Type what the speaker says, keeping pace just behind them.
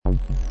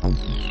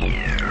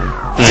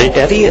The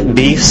Eddie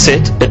B.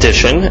 Sit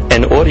edition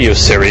and audio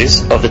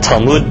series of the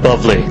Talmud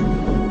Bavli.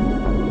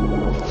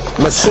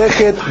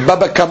 Masechet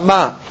Baba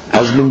Kamma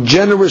has been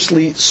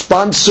generously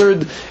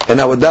sponsored in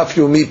our Daf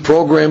Yomi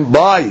program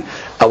by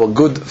our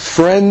good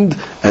friend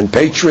and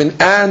patron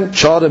and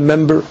charter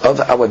member of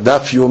our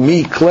Daf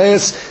Yomi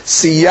class,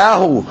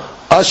 Siyahu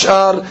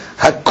Ashar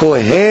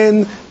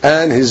HaKohen,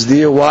 and his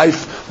dear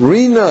wife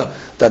Rina,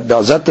 that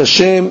B'ezrat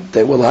Hashem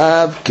they will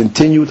have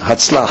continued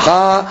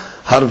Hatzlacha,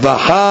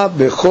 Harvacha,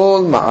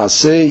 Bechol,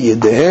 Ma'aseh,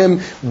 Yedehem,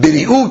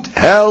 Biriut,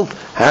 health,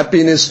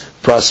 happiness,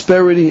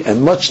 prosperity,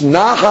 and much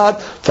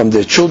nachat from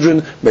their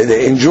children. May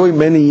they enjoy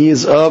many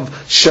years of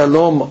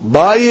Shalom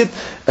Bayit,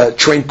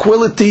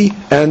 tranquility,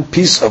 and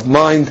peace of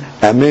mind.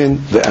 Amen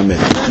ve'amen.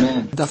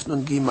 Daf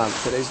Nun Gimal.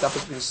 Today's daf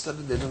is being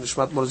studied in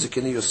Nishmat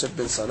Morzikini Yosef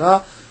ben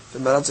Sarah, the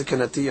Merat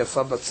Zekenati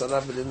Yafa bat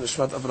Sarah, and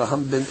Nishmat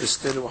Avraham ben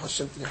Esther, and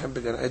Hashem Tinichem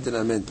began Eden.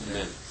 Amen.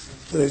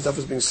 Today's daf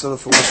is being studied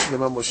for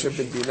Moshe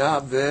ben Bina,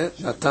 and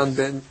Natan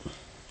ben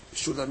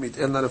Shulamit.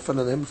 El Narafan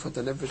Anahem,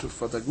 Fata Nefesh,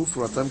 Fata Guf,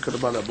 Ratam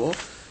Karbalabo.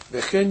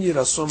 Amen.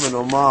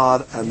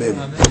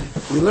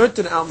 We learned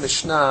in our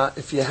Mishnah,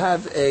 if you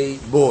have a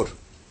bor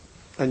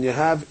and you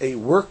have a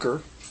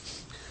worker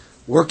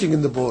working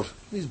in the bor,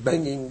 he's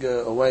banging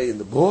away in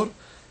the bor,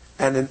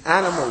 and an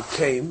animal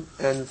came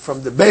and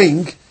from the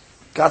bang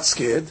got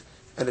scared,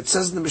 and it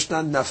says in the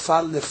Mishnah,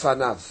 nafal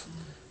lefanav,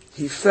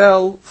 he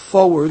fell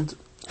forward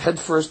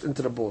head first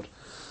into the bor.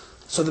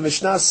 So the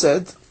Mishnah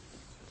said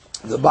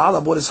the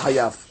Baal bor is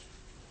hayav,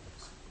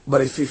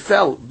 but if he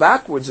fell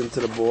backwards into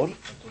the bor,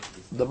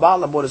 the Baal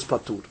HaBor is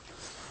patur.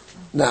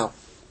 Now,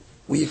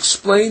 we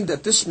explained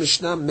that this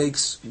Mishnah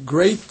makes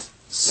great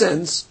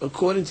sense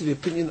according to the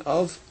opinion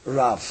of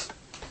Rav.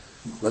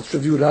 Let's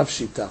review Rav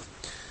Shita.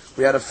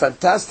 We had a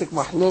fantastic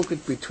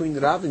mahloket between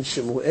Rav and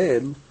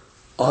Shemuel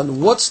on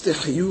what's the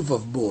chiyuv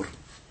of bor.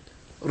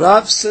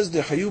 Rav says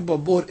the chiyuv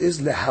of bor is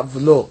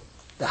lehavlo,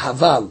 the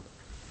haval.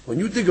 When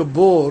you dig a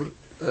bor,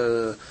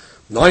 9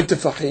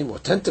 tefachim or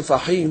 10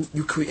 tefachim,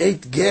 you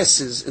create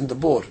gases in the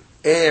bor.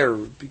 Air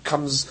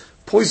becomes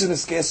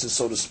poisonous gases,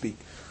 so to speak.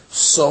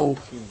 So,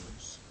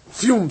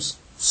 fumes.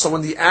 So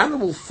when the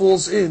animal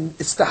falls in,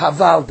 it's the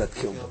haval that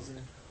killed him.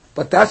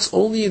 But that's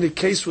only in the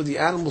case where the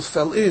animal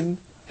fell in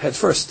head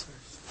first,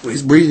 where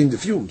he's breathing the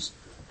fumes.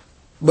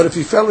 But if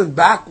he fell in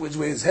backwards,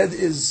 where his head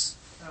is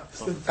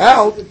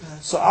out,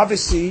 so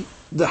obviously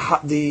the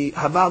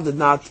haval did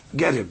not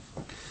get him.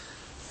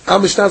 Our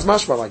Mishnah is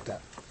mashma like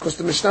that, because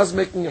the Mishnah is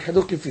making a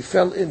haluk if he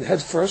fell in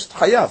head first,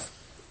 hayav.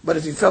 But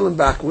if he fell in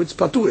backwards,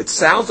 patur. It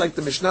sounds like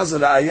the Mishnah's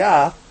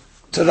ra'ayah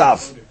to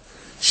Rav.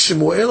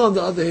 Shemuel, on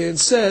the other hand,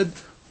 said,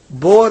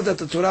 bor that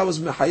the Torah was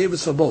mechayev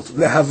is for both.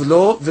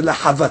 Lehavlo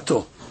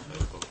v'lehavato.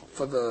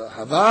 For the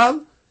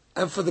haval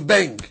and for the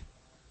bang.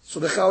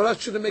 So the chawarat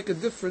shouldn't make a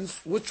difference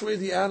which way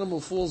the animal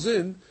falls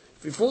in.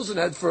 If he falls in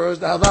head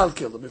first, the haval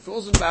killed him. If he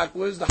falls in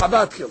backwards, the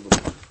habat killed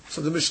him.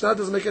 So the Mishnah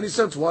doesn't make any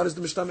sense. Why does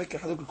the Mishnah make a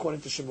haluk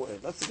according to Shemuel?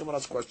 That's the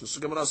Gemara's question. So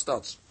Gemara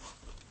starts.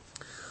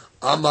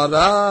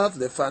 Amarav,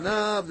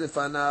 lefanav,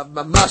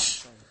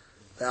 mamash.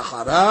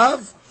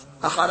 Acharav,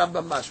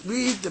 mamash.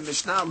 Read the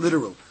Mishnah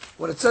literal.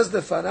 When it says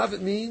lefanav,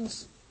 it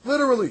means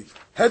literally.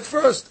 Head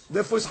first.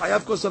 Therefore it's hayav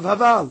because of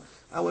haval.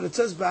 And when it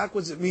says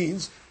backwards, it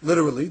means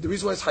literally. The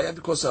reason why it's hayav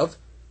because of,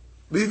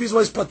 the reason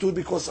why it's patur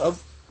because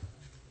of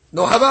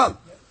no haval.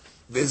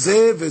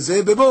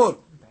 Veze bebor.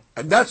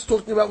 And that's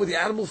talking about where the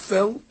animal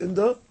fell in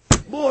the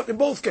board, in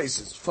both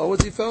cases.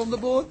 Forwards he fell in the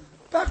board,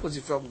 backwards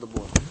he fell in the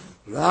board.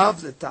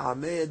 Rav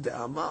le'ta'ameh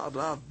de'amar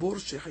Rav bor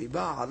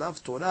shechiba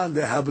alav Torah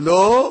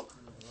lehablo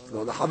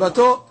lo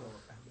lehabato.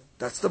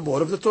 That's the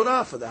board of the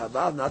Torah, for the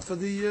habal, not for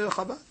the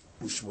chabad.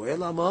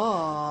 Ushmuel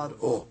amar,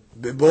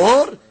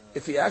 bebor,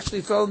 if he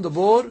actually fell in the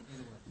board,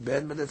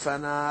 ben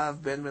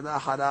melefanav, ben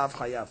melacharav,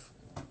 chayav.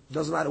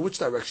 Doesn't matter which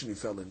direction he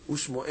fell in.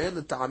 Ushmuel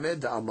le'ta'ameh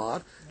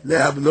de'amar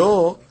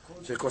lehablo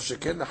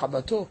shekoshen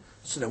lehabato.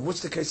 So then what's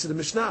the case of the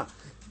Mishnah?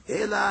 So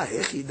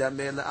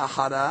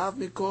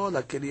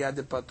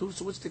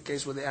what's the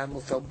case where the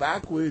animal fell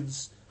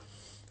backwards?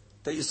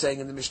 That you're saying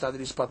in the Mishnah that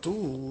he's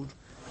patur.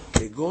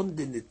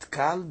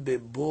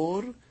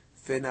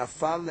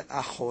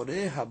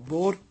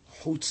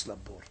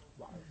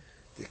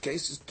 The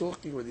case is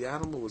talking where the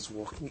animal was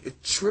walking.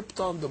 It tripped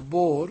on the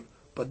board,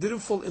 but didn't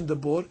fall in the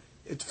board.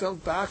 It fell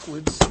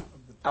backwards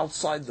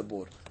outside the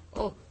board.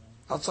 Oh,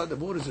 outside the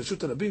board is a shut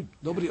rabim.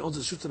 Nobody owns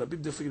a shut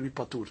rabim, therefore you'll be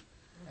patur.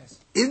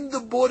 In the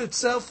board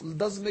itself, it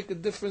doesn't make a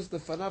difference, the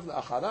fanav, the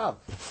acharav.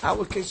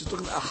 Our case is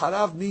talking about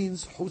acharav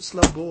means chutz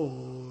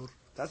labor.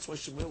 That's why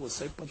Shemuel will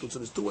say patur. So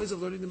there's two ways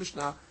of learning the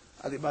Mishnah.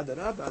 Adiba the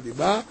Rab,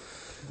 Adiba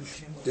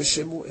the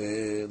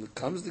Shemuel.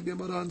 Comes the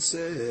Gemara and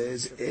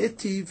says,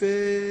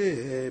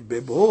 etive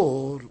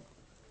bebor.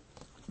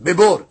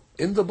 Bebor,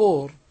 in the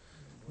board.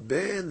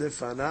 Ben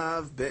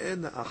lefanav,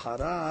 ben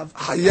acharav,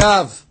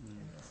 hayav.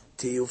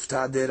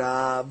 Tiyufta de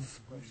Rav.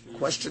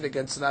 Question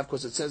against Rav,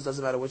 because it says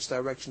doesn't matter which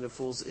direction it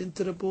falls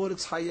into the board,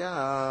 it's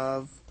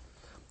hayav.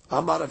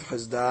 Amar Rav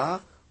Chizda,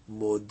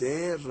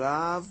 modeh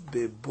Rav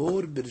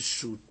bebor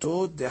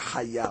birshuto de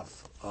hayav.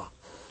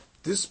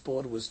 This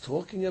board was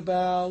talking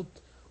about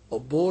a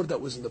board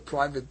that was in the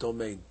private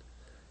domain.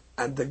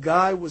 And the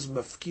guy was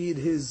mafkid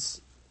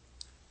his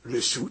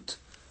reshut.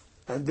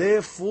 And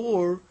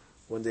therefore,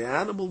 when the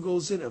animal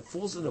goes in and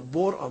falls in a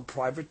board on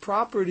private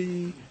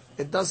property,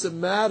 it doesn't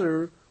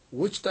matter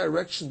which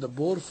direction the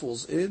board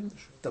falls in.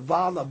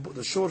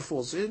 The shore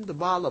falls in. The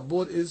Baal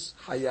board is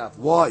hayav.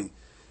 Why?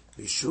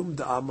 Mishum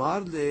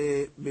da'amar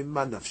le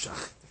mimma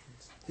nafshach.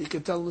 He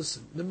can tell,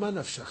 listen, mimma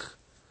nafshach.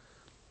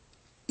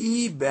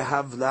 I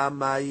behavla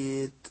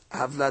mayit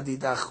havla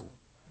didachu.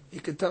 He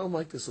can tell him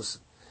like this,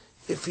 listen.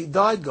 If he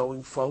died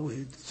going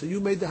forward, so you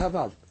made the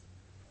haval.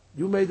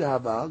 You made the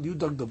haval, you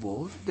dug the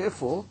board,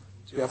 therefore,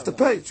 you have to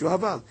pay. It's your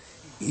haval.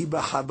 I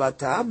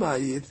behabata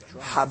mayit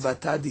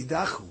habata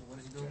didachu.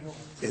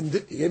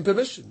 He gave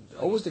permission.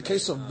 Always the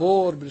case of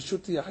bor,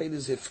 b'rishuti yachid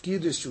is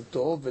hefkir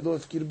rishuto, v'lo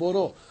hefkir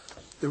boro.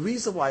 The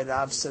reason why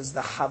Rav says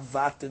the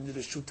havat and the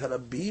reshut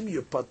harabim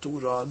you're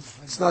patur on,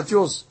 it's not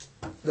yours.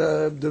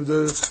 You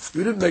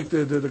didn't make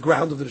the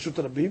ground of the reshut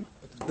harabim.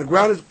 The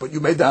ground is, but you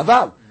made the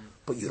haval.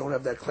 But you don't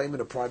have that claim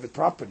in a private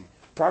property.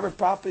 Private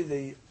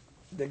property,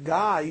 the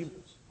guy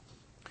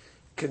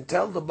can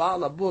tell the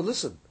Baal Abur,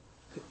 listen,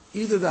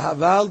 either the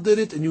haval did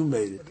it and you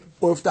made it,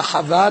 or if the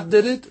havat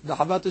did it, the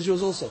havat is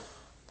yours also.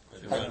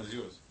 The ground is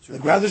yours. The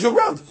ground is your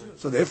ground.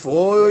 So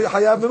therefore,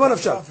 hayav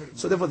memanavshav.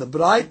 So therefore, the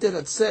Braita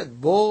that said,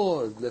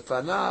 bor,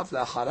 lefanav,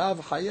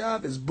 lacharav,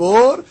 hayav, is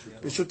bor,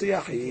 b'shuti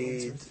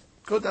yachid.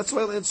 Good, that's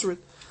why I'll answer it.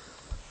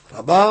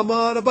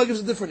 Rabba gives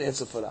a different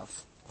answer for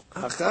Rav.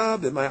 Acha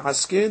b'may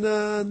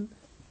askenan,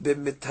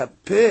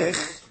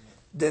 b'mitapech,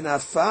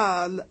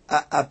 denafal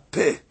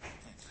a'apeh,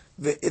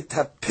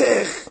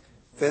 ve'itapech,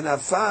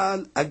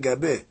 ve'nafal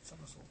agabeh.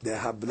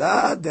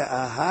 Dehabla,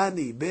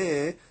 de'ahani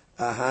be,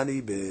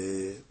 ahani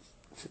be.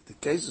 The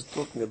case is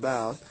talking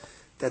about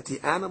that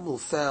the animal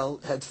fell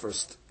head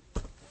first.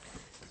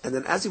 And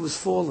then as he was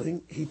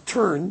falling, he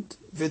turned,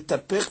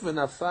 v'tapech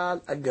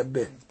v'nafal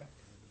agabeh.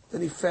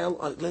 Then he fell,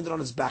 landed on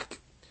his back.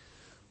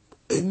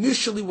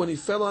 Initially, when he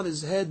fell on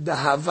his head, the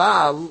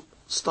haval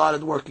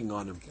started working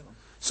on him.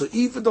 So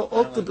even though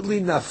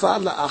ultimately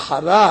nafal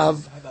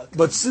la'acharav,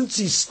 but since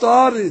he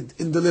started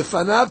in the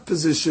lefanav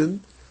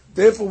position,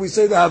 therefore we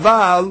say the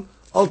haval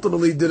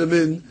ultimately did him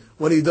in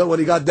when he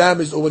got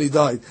damaged or when he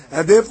died.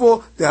 And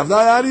therefore, therefore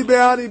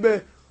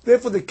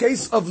the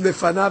case of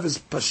lefanav is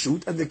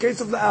pashut, and the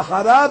case of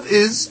la'acharav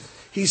is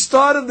he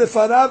started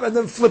lefanav and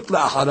then flipped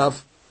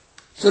la'acharav.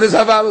 So this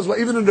haval is what,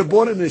 even in the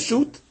born in the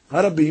shoot,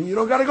 harabim, you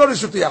don't got to go to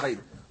shut yachid.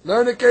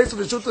 Learn the case of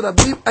the shut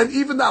harabim, and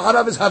even the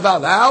harav is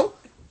haval. How?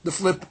 The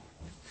flip.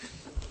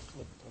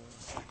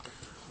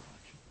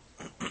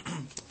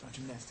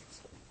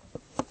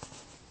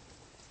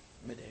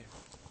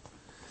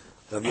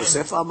 Rav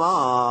Yosef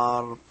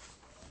Amar.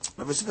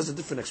 Rav Yosef has a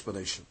different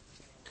explanation.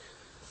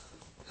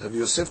 Rav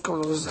Yosef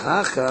comes and says,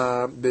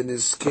 Hacha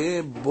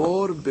beniske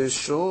bor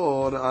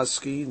beshor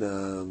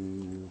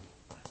askina.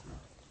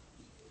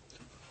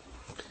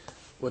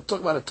 We're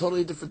talking about a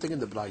totally different thing in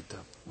the Braita.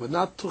 We're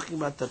not talking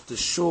about that the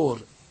shore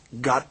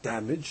got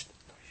damaged.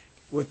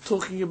 We're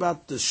talking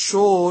about the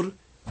shore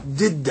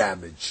did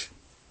damage.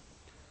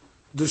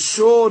 The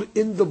shore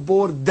in the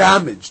board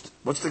damaged.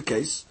 What's the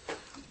case?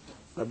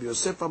 Rabbi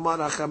Yosef Amar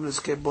Acham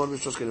Niskei Bor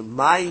V'Shoskei.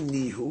 My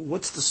nihu.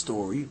 What's the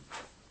story?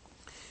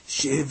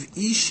 Shev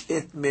ish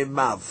et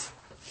memav.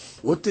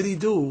 What did he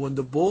do when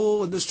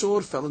the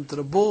shore fell into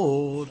the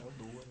board?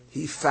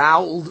 He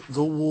fouled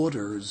the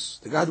waters.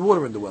 The guy had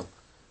water in the well.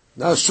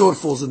 Now a shore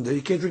falls in there.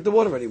 You can't drink the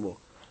water anymore.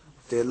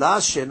 It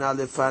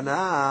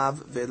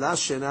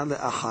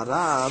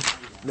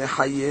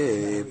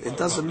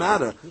doesn't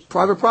matter.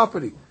 Private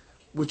property.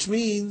 Which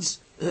means,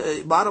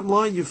 bottom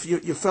line, you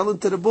fell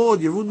into the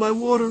board, you ruined my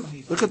water.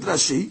 Look at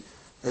Rashi.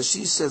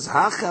 Rashi says,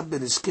 Hacha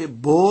beniske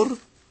bor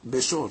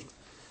beshor.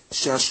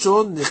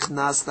 Shashon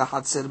nichnas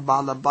lahatzer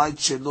ba'al habayit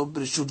shelo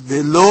b'reshut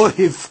velo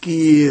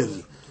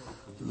hifkir.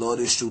 Lo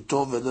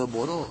reshuto velo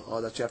boro.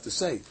 Oh, that you have to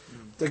say.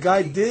 The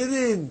guy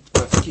didn't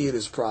hifkir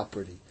his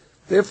property.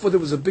 Therefore, there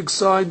was a big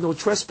sign, no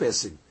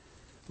trespassing.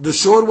 The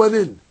shore went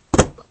in.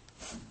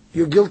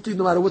 You're guilty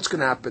no matter what's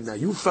going to happen now.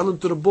 You fell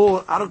into the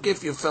board. I don't care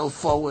if you fell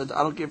forward.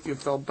 I don't care if you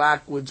fell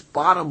backwards.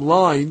 Bottom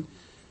line,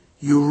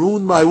 you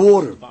ruined my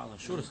water.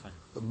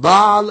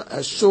 Baal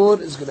Ashur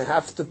is going to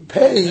have to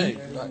pay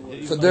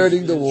for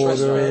dirtying the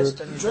water.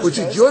 Which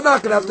is, you're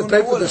not going to have to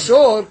pay for the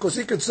shore, because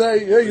he could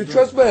say, hey, you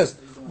trespassed,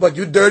 but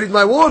you dirtied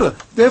my water.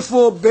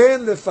 Therefore,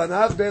 ben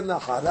lefanav, ben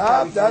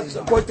lacharav, that's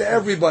according to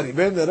everybody.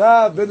 Ben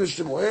lerav, ben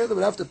l'shemuel, they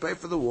would have to pay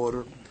for the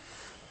water.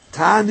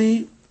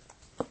 Tani,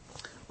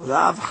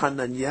 Rav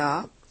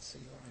Hananya,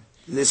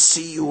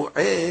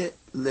 l'siyu'e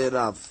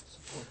lerav.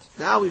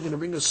 Now we're going to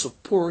bring a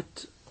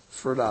support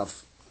for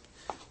Rav.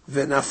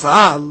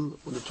 Venafal,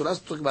 when the Torah is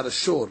talking about a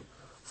shore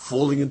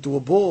falling into a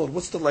board,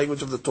 what's the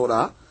language of the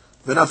Torah?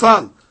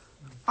 Venafal.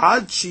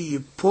 Ad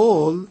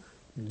sheyipol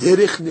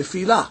derech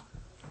nefila.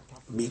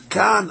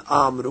 Mikan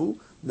amru,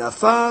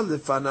 nafal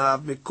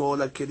lefanav mikol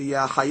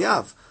hakiriya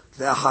hayav,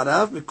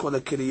 leacharav mikol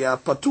hakiriya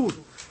patur,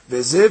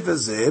 veze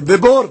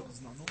bebor.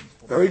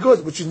 Very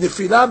good. Which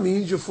nifila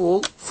means you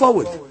fall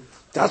forward.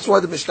 That's why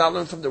the Mishnah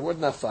learned from the word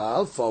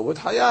nafal, forward,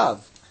 hayav.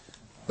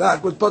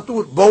 Backward,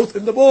 patur, both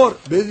in the board.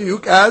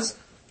 B'diuk as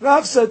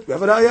Rav said. We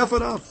have an ayah for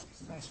Rav.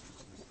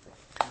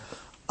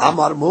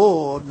 Amar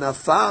mor,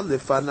 nafal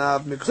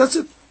lefanav, because that's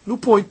it. New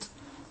point.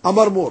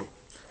 Amar mor.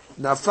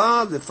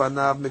 Nafal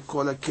lefanav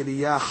mikol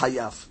kiriya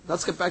hayav.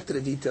 Let's get back to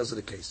the details of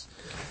the case.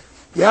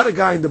 We had a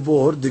guy in the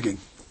board digging,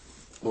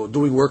 or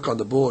doing work on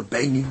the board,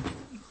 banging.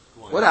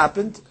 What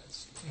happened?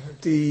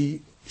 The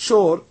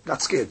shor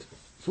got scared.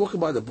 He's walking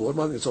by the board,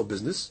 minding his own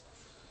business.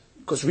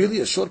 Because really,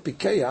 a shor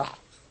pikeya,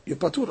 you're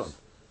paturan.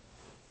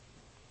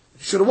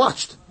 You should have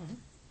watched.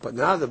 But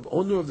now the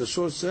owner of the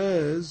shor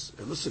says,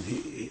 hey, listen,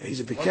 he's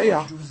a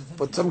pikeya,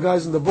 but some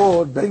guy's in the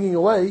board banging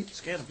away.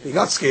 He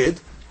got scared,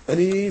 and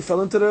he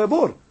fell into the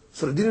board.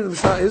 So the din of the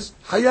Mishnah is,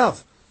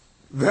 hayav.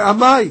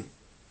 Ve'amai.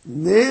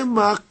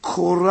 Nema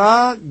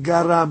kora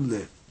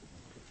garamle.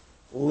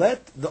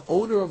 Let the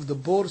owner of the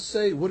board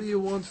say, what do you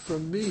want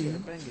from me?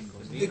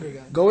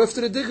 Go after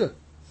the digger.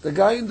 The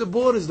guy in the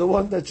board is the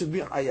one that should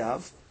be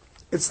hayav.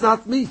 It's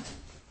not me.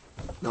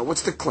 Now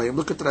what's the claim?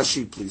 Look at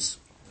Rashi, please.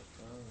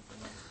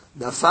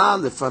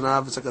 Nafal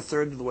lefanav, it's like a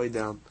third of the way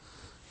down.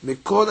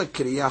 Mikol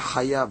kriya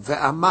hayav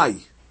ve'amai.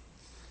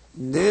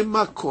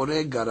 Nema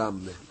kore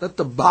garamle. Let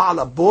the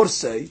Baal board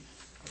say,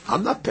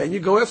 I'm not paying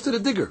you, go after the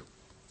digger.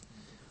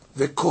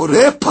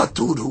 Ve'kore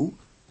paturu,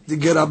 the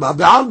gerama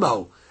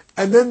be'almao.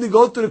 And then they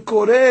go to the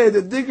koreh,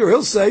 the digger,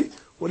 he'll say,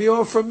 what do you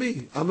want from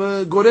me? I'm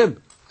a gorem.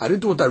 I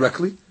didn't do it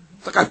directly.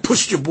 It's like I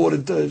pushed your board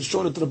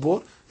showed it to the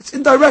board. It's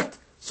indirect.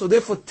 So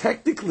therefore,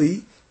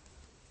 technically,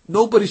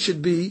 nobody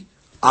should be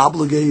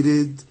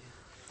obligated.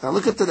 Now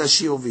look at the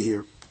Rashi over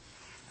here.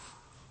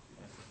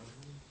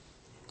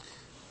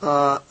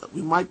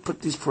 We might put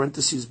these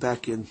parentheses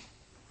back in.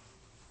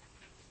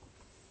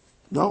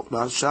 No,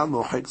 shall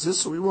no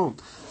exists, so we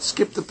won't.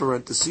 Skip the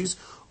parentheses.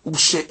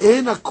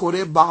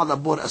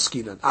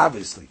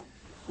 Obviously,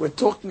 we're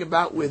talking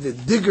about where the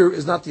digger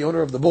is not the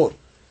owner of the board.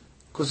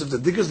 Because if the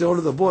digger is the owner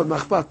of the board,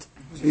 machpat,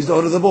 he's the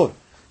owner of the board.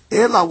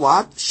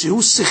 Elawat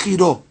shehu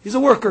sechiro, he's a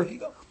worker.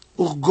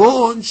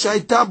 Ugon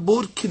shaita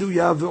bor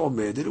kiruya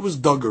ve'omed. It was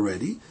dug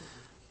already.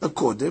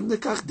 Akodem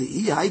nekach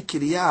dei hay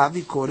kiriya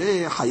havi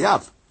kore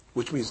hayav,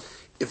 which means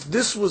if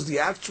this was the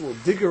actual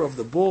digger of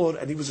the board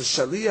and he was a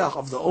shaliach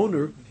of the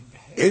owner,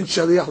 in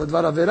shaliach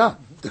ledvar avera,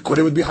 the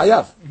kore would be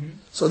hayav.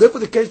 So therefore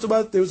the case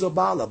about there was a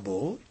Baal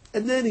board,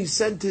 and then he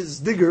sent his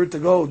digger to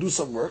go do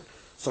some work.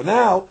 So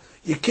now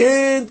you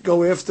can't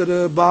go after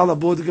the Baal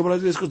board to come out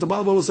of this, because the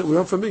Baal board will say, "What do you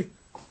want from me?"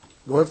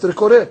 Go after the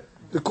Koreh.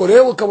 The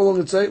Koreh will come along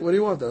and say, "What do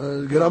you want?"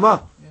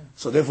 Gerama.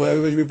 So therefore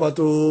everybody should be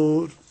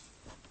patur.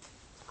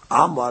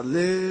 Amar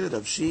le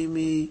Rav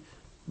Shimi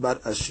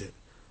bar Asher.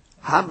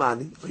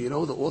 Hamani. You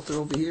know the author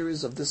over here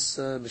is of this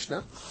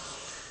Mishnah.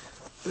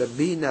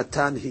 Rabbi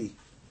Natan he.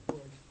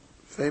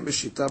 Famous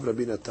shita of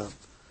Rabbi Natan.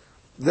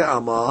 The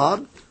Amar,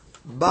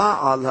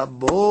 Baal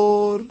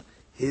Habor,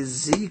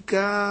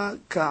 Hizika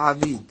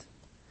Ka'avid.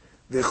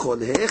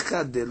 V'chol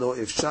hecha de lo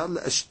efshar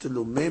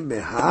l'ashtelume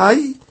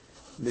mehai,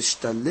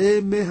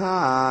 nishtale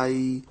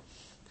mehai.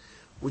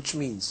 Which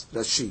means,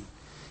 Rashi,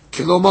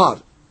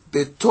 Kilomar,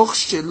 betoch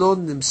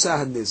shelon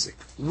nimsah nezik.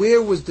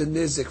 Where was the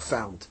nezik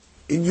found?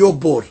 In your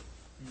board.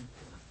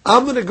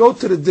 I'm going to go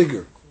to the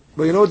digger.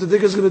 But you know what the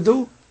digger's going to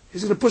do?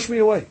 He's going to push me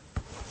away.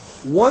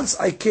 Once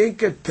I can't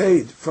get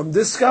paid from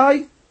this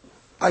guy,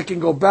 I can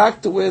go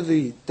back to where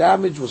the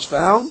damage was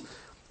found.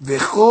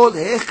 V'chol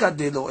hecha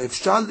de lo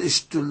efshal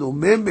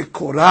ishtulume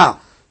mekora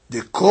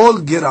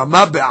dekol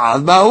gerama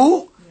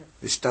be'almahu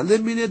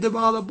ishtalem mine de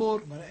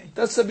ba'alabor.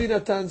 That's Rabbi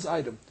Natan's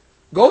item.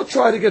 Go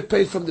try to get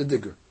paid from the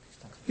digger.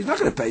 He's not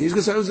going to pay. He's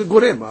going to say it was a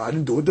gorem. I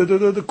didn't do it.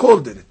 The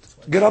kol did it.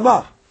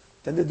 Gerama.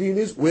 Then the deen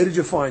is, where did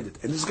you find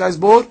it? In this guy's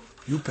board,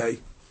 you pay.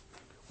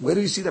 Where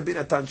do you see Rabbi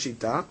Natan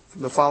shita?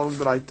 From the following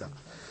braita.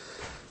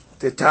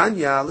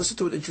 Tetanya, listen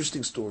to an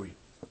interesting story.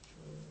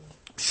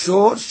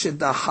 Shor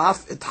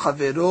shedahaf et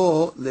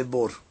havero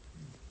lebor.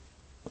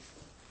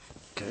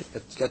 Okay,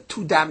 you got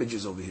two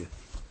damages over here.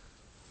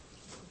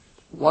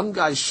 One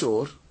guy's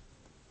shor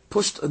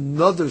pushed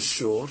another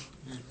shor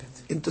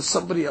into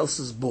somebody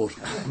else's bor.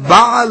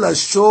 Ba'al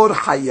shor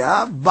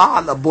hayav,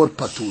 ba'al bor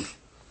patur.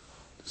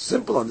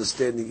 Simple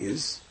understanding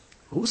is,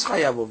 who's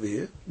hayav over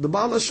here? The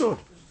ba'al shor.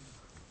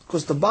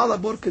 Because the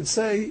ba'al bor could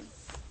say,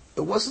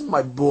 it wasn't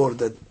my bor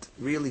that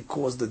really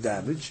caused the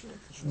damage.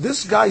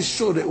 This guy's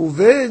shor,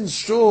 Reuven's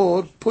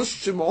shor,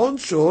 pushed him on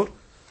shor.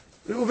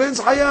 Reuven's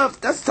hayav.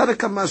 That's Tana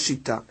Kamma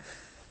shita.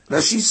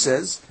 Rashi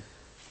says,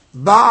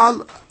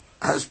 Baal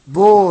has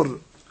bor.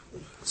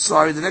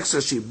 Sorry, the next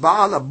Rashi.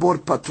 Baal bor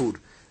patur.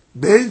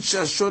 Ben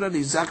shashor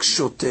anizak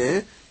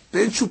shoteh.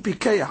 Ben shu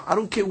pikeya. I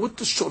don't care what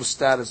the shor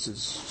status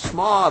is.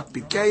 Smart,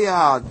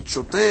 pikeya,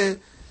 shoteh.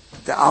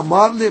 The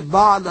amar le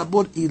Baal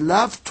bor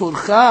ilav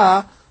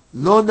torcha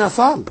lo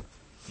nafal.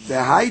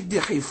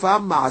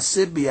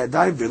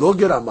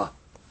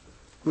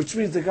 Which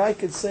means the guy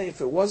could say,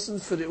 if it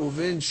wasn't for the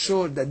Uven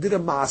shor that did a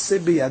maaseh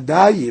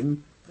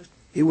biyadayim,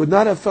 he would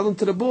not have fell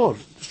into the board,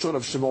 the shor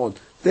of Shimon.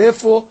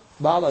 Therefore,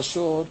 Baal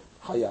Ashur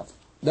Hayav.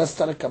 That's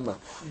Tana Kamma.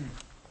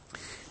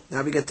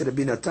 Now we get to the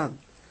Binatan.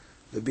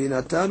 The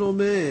Binatan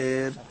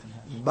Omer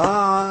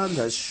Baal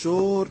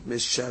Ashur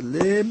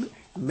Mishalem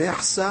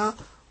Mehsa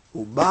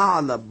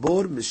Ubaal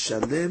Abor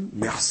Mishalem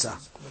Mehsa.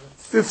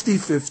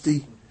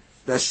 50-50.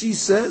 Rashi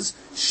says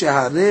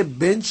Shehare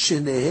Ben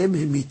Shenehem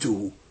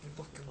Himituhu.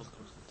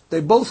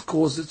 They both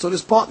caused it, so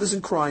there's partners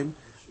in crime.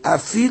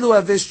 Afilu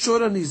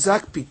Aveshora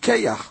Nizak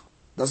Pikeyach.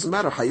 Doesn't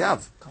matter,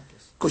 Hayav.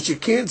 Because you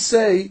can't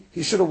say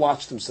he should have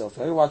watched himself.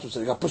 He didn't watch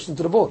himself. He got pushed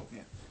into the board.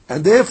 Yeah.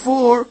 And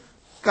therefore,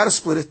 got to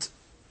split it.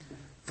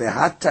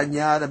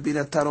 Ve'hatanya Rabbi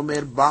Natan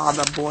Omer Ba'al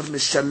Abor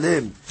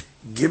Mishalem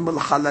Gimel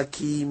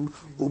Halakim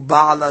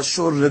U'Ba'al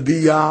Ashur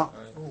Rabiyah.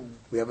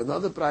 We have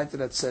another braita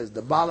that says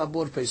the Baal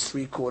Abor pays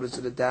 3/4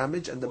 of the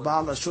damage and the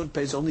Baal Ashur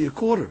pays only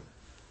 1/4.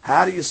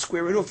 How do you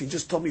square it off? You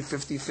just told me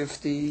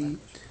 50-50.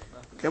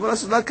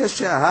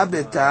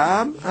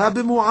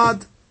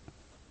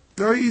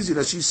 Very easy,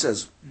 that she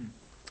says.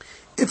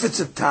 If it's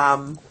a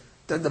tam,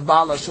 then the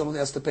Baal Ashur only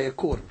has to pay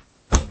 1/4.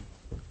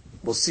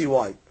 We'll see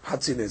why.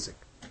 Hatzi Nezik.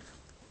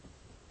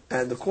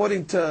 And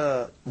according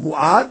to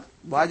Mu'ad,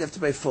 why do you have to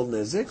pay full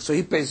Nezik? So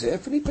he pays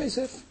half and he pays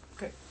half.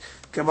 Okay.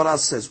 Gemara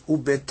says,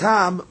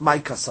 Ubetam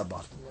Maika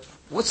Sabar.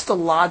 What's the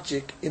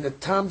logic in a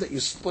tam that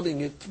you're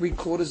splitting it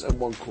 3/4 and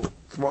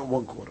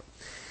 1/4?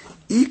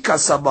 Ika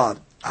Sabar.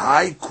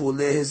 Hai kule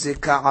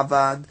hezeka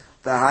avad.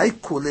 V'hai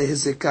kule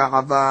hezeka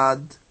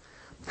avad.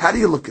 How do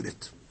you look at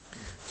it?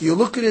 Do you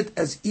look at it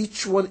as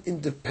each one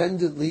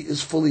independently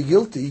is fully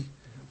guilty?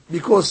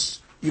 Because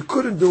you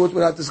couldn't do it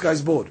without this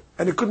guy's board.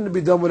 And it couldn't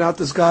be done without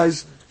this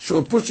guy's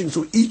short pushing.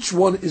 So each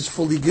one is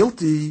fully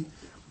guilty.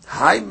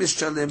 Hai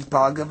mishalem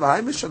palga,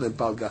 v'hai mishalem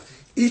palga.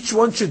 Each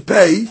one should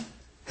pay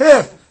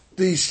half.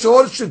 The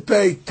short should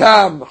pay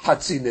tam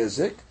hatzi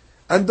nezik,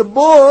 and the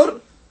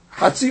board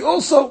hatzi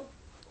also,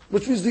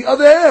 which means the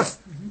other half.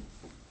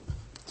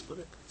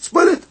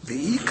 Split it.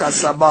 V'ika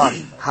sabar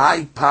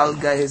hai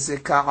palga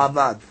hezeka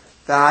avad,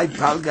 v'hai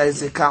palga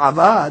hezeka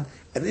avad.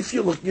 And if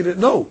you're looking at it,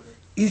 no,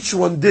 each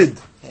one did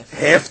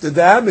half the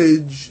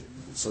damage.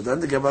 So then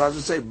the Gemara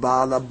will say,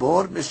 Baal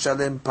Abor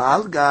mishalem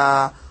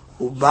palga,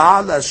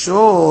 u'Baal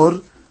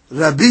Ashur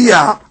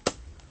Rabiyah,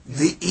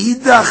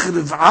 v'idach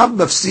riv'am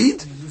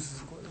mafsid.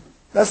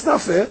 That's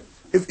not fair.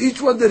 If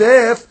each one did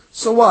half,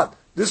 so what?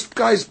 This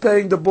guy's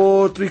paying the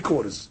board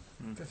 3/4.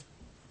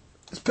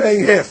 He's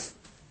paying half.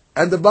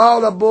 And the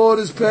Baal Abor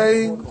is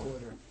paying,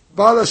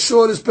 Baal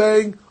Ashur is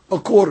paying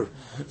 1/4.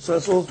 So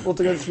that's all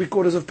together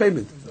 3/4 of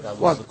payment.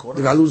 What?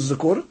 The guy loses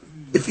 1/4?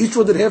 If each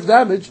one did half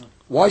damage,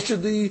 why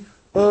should the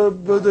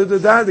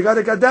guy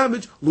that got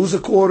damage lose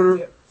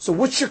 1/4? So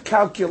what's your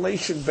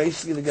calculation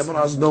basically the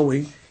Gemara is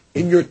knowing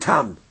in your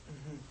tam?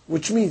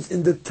 Which means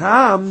in the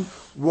tam,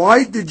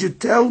 why did you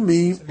tell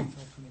me?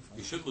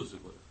 You should lose it.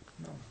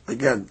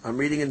 Again, I'm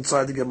reading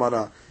inside the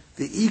Gemara.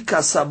 The Ika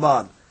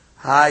Sabar,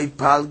 Hai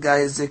Palga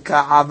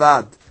Hezeka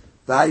Avad,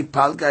 Hai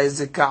Palga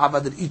Hezeka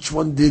Avad, that each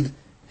one did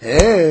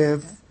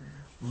half.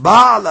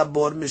 Baal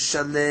Abor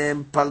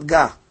Mishalem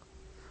Palga.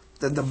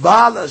 Then the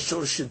Baal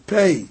Ashur should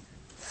pay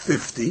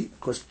 50,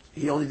 because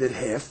he only did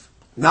half,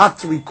 not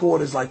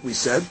 3/4 like we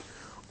said.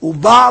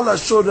 Ubaal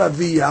Ashur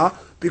Raviyah,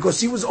 because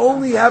he was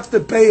only have to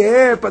pay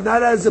half, but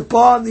not as a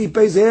partner, he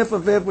pays half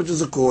of half, which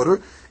is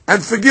 1/4.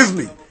 And forgive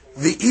me,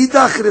 the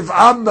idach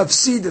riv'am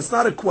mafsid, it's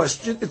not a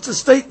question, it's a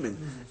statement.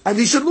 And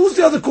he should lose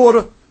the other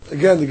 1/4.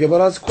 Again, the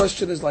Gemara's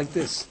question is like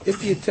this.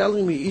 If you're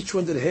telling me each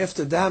one did half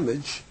the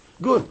damage,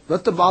 good.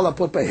 Let the Baal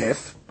Abor pay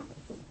half,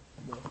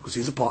 because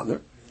he's a partner.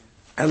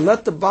 And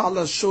let the Baal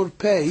Ashur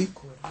pay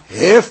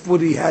half what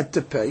he had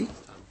to pay.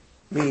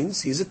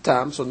 Means he's a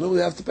tam, so no,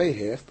 they have to pay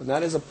half, but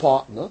not as a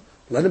partner.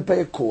 Let him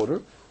pay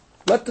 1/4.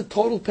 Let the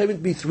total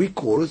payment be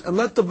 3/4, and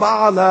let the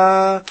Baal,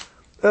 the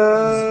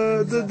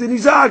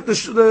Nizak,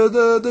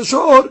 the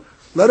Shor,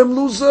 let him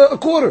lose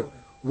 1/4.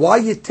 Why are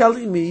you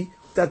telling me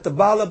that the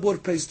Baal Abor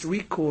pays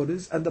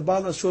 3/4 and the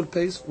Baal Ashur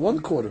pays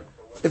 1/4?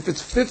 If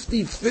it's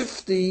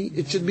 50-50,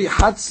 it should be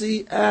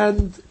Hatzi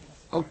and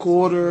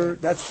 1/4.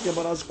 That's the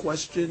Gemara's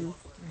question.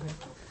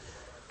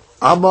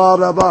 Amar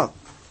Rabba.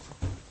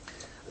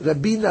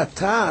 Rabbi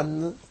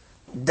Natan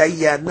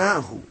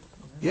Dayanahu.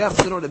 You have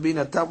to know Rabbi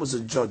Natan was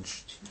a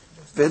judge.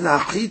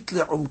 Whenever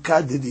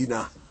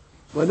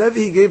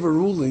he gave a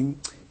ruling,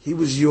 he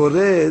was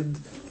yored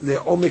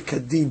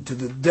le'omekadin, to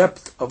the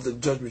depth of the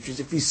judgment. Which is,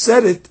 if he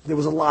said it, there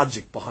was a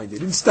logic behind it. He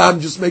didn't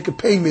stand just make a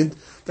payment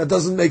that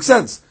doesn't make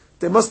sense.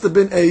 There must have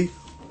been a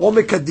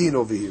omekadin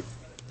over here.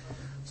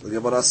 So the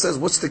Gemara says,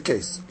 what's the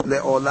case?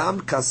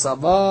 Le'olam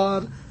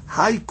kasavar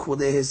haiku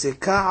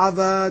lehezeka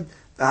avad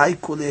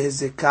v'haiku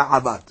lehezeka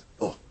avad.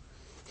 Oh,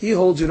 he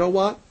holds, you know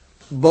what?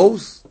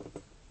 Both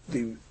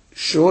the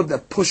shor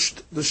that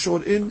pushed the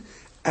shor in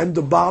and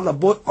the Baal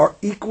Abor are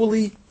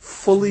equally,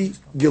 fully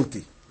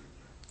guilty.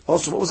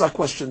 Also, what was our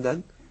question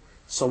then?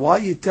 So why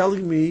are you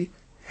telling me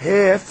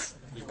half,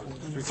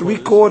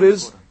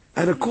 3/4,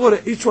 and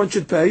 1/4, each one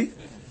should pay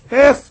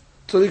half?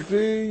 So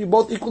you're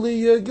both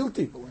equally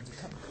guilty.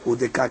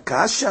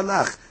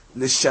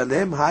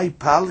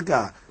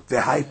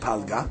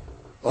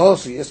 Oh,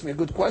 so you asked me a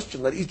good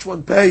question. Let each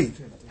one pay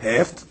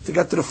half to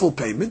get to the full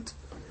payment.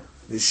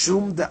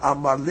 Mishum de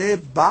amale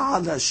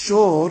ba'al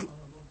hashor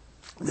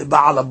le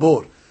ba'al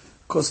habor.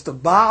 Because the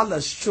ba'al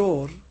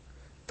hashor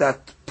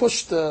that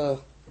pushed the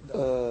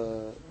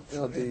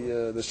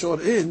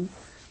shor in,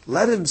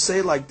 let him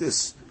say like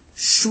this: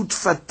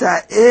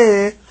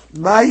 Shutfata'e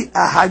mai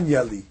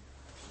ahanyali.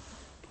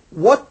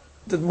 What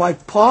did my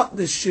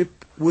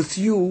partnership with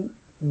you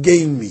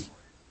gain me?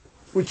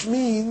 Which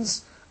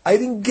means I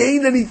didn't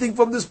gain anything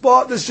from this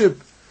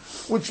partnership.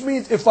 Which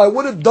means if I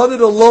would have done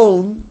it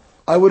alone,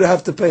 I would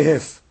have to pay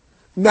half.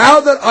 Now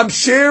that I'm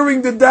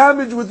sharing the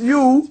damage with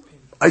you,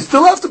 I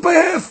still have to pay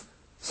half.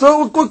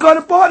 So what kind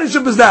of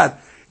partnership is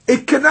that?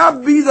 It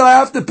cannot be that I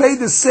have to pay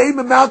the same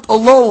amount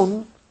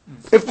alone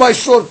if my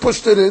short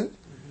pushed it in,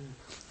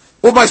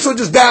 or my short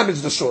just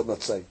damaged the short,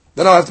 let's say.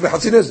 Then I'll have to pay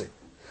Hatzinezi.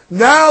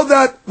 Now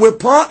that we're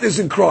partners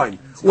in crime,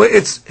 where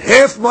it's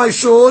half my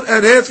short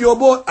and half your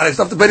board, and I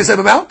still have to pay the same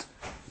amount?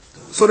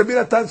 So the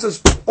Binatan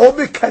says,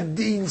 Omik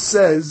Hadin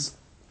says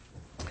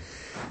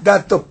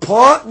that the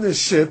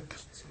partnership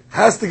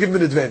has to give him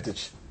an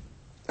advantage,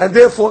 and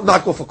therefore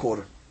knock off a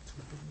quarter.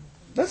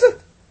 That's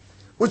it.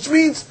 Which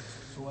means,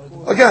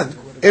 again,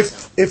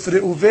 if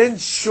Reuven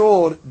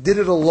Shor did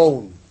it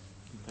alone,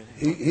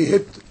 he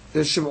hit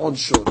Shimon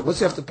Shor, what's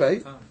he have to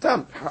pay?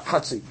 Tam,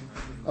 Hatzi.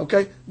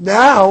 Okay?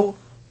 Now,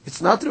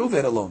 it's not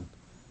Reuven alone.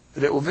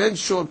 Reuven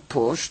Shor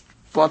pushed,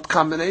 but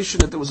combination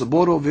that there was a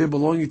board over here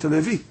belonging to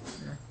Levi.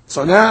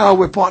 So now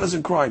we're partners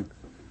in crime.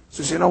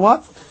 So you know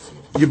what?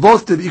 You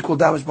both did equal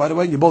damage, by the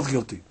way, and you're both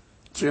guilty.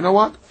 So you know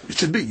what? It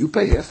should be, you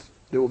pay half,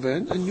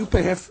 Reuven, and you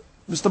pay half,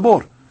 Mr.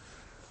 Bor.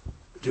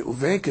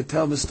 Reuven can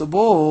tell Mr.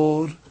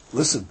 Bor,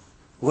 listen,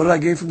 what did I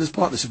gain from this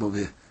partnership over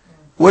here?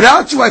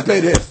 Without you, I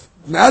paid half.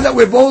 Now that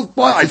we're both,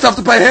 I still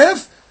have to pay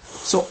half?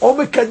 So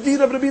Omer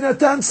Kadin of Rabbi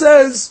Natan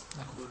says,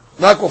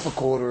 knock off a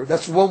quarter.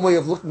 That's one way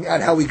of looking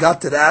at how we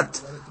got to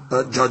that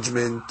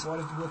judgment.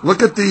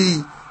 Look at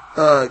the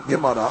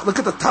Gemara. Look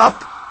at the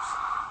top.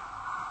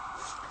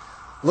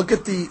 Look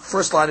at the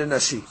first line in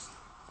that sheet.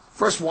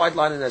 First wide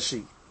line in that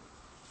sheet.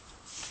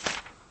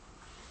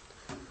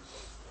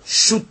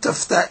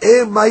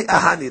 Shutafta'e mai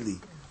ahanili.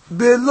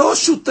 Belo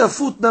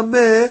shutafut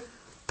name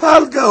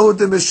palgahu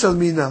de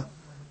mishalmina.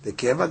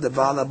 Dekeva de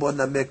ba'ala bon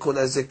name kol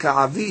ezeka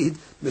avid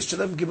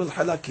mishalem gimel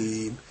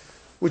halakim.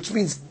 Which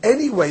means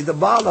anyway, the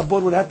ba'ala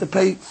bon would have to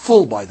pay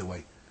full, by the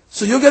way.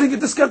 So you're getting a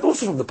discount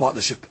also from the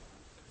partnership.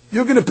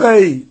 You're going to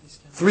pay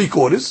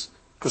 3/4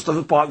 because of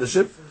the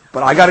partnership,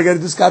 but I got to get a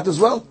discount as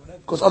well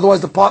because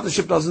otherwise the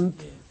partnership doesn't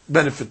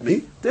benefit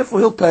me. Therefore,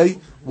 he'll pay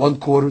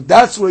 1/4.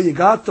 That's where you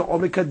got to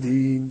Omik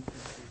Hadin.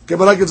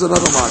 Gemara gives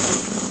another mark.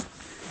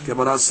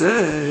 Gemara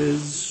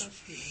says,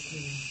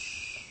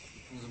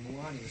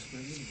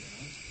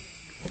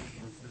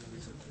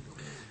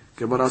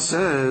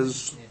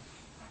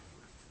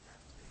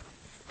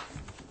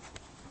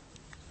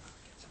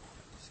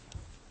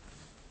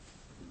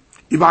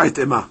 Ibait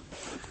Ema.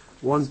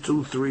 1,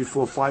 2, 3,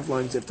 4, 5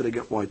 lines after they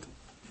get wide.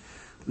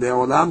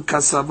 Le'olam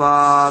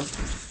kasavad,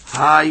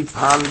 hai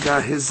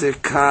palga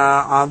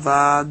hizeka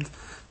avad,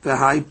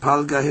 v'hai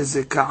palga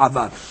hizeka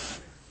avad.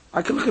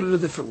 I can look at it a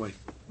different way.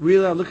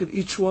 Really, I look at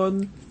each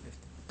one,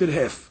 did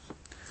half.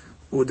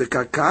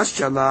 Udekakash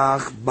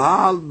shalach,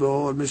 baal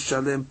bor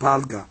mishalem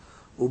palga,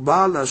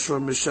 ubaal ashor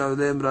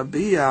mishalem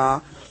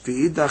rabia,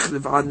 v'idach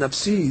liv'an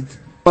nafsid.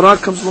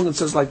 Barak comes along and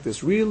says like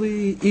this,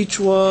 really, each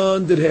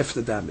one did half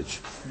the damage.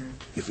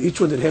 If each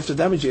one did half the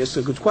damage, he asks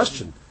a good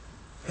question.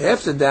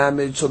 Half the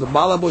damage, so the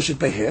Baal HaBor should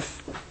pay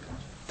half.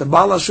 The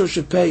Baal HaShor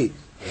should pay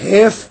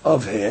half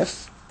of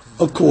half,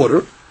 a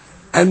quarter,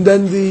 and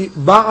then the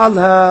Baal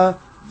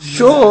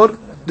HaShor,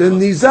 the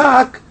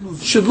Nizak,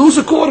 should lose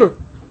a quarter.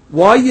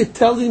 Why are you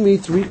telling me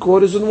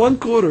 3/4 and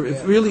 1/4?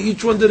 If really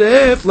each one did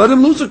half, let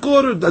him lose a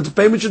quarter. That the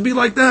payment should be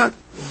like that.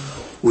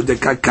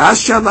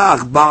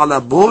 Udekakashalach Baal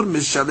HaBor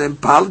mishalem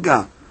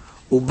palga.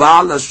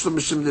 Ubaal Hashor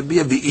mishalem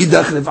lebia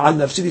v'idach lev'an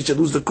nafsid should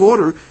lose the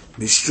quarter.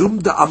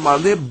 Mishum da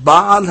amale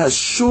Baal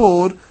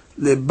Hashor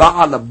le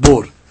Baal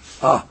HaBor.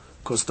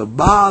 Because the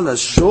Baal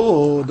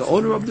Hashor, the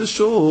owner of the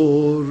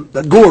shor,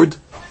 that gourd,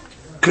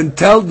 can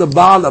tell the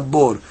Baal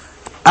HaBor,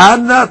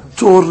 Ana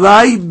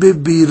Torai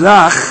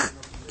bebirach,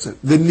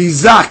 the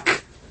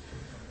Nizak,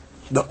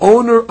 the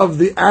owner of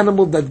the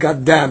animal that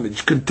got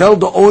damaged, can tell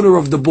the owner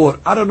of the bor,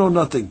 I don't know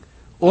nothing.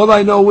 All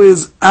I know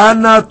is,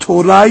 Ana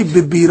Torai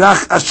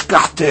bebirach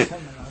ashkachte.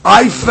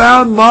 I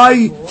found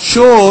my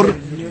shor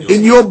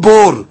in your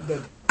bor.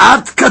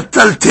 At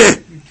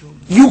katalte.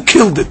 You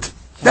killed it.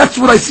 That's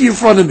what I see in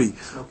front of me.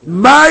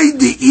 Mai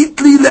di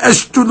itli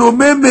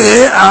le'ashtunome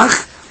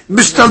me'ach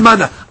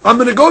mishtalmana. I'm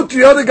going to go to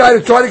the other guy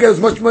to try to get as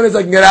much money as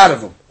I can get out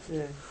of him.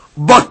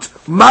 But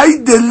mai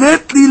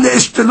deletli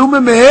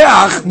le'ashtunome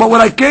me'ach. But what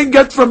I can't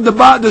get from the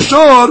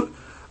shor,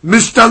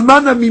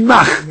 mishtalmana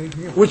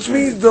mimach. Which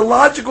means the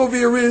logic over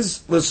here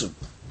is, listen,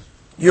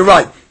 you're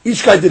right.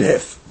 Each guy did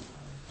half.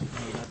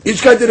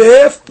 Each guy did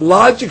half.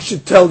 Logic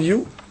should tell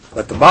you,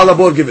 let the Baal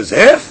HaBor give his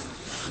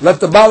half, let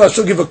the Baal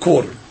HaShor give a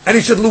quarter. And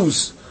he should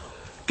lose.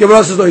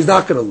 Gemara says, no, he's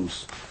not going to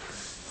lose.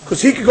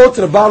 Because he could go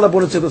to the Baal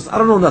Labor and say, listen, I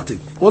don't know nothing.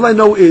 All I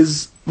know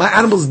is my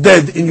animal's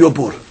dead in your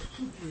bor.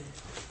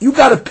 You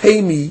got to pay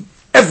me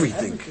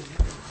everything.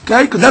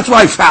 Okay? Because that's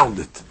why I found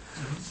it.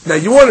 Now,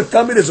 you want to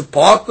tell me there's a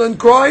partner in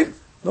crime?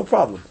 No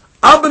problem.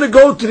 I'm going to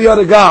go to the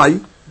other guy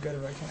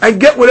and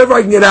get whatever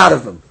I can get out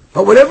of him.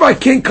 But whatever I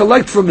can't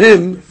collect from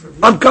him,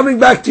 I'm coming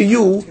back to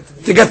you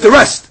to get the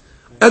rest.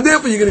 And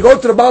therefore, you're going to go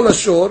to the Baal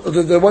Ashur, or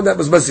the one that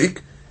was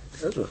Mazik.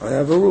 I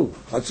have a rule.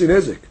 Hatzi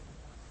Nezik.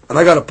 And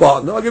I got a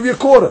partner. I'll give you a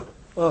quarter.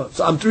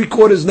 So I'm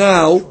 3/4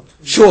 now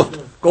short.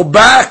 Go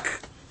back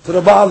to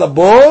the Baal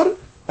Labor,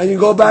 and you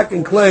go back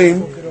and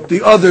claim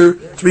the other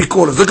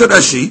 3/4. Look at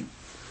Rashi.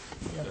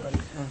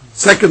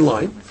 Second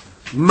line.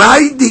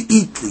 Mai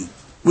Itli.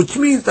 Which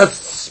means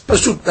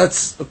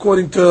that's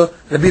according to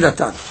Rabbi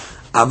Natan.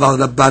 Aval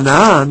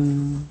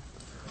Rabbanan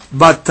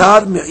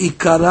Batar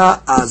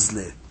Me'ikara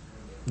Azle.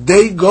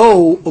 They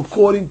go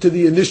according to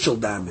the initial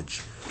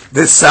damage.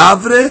 The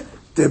Savre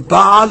the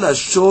Baal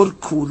Ashur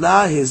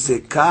Kula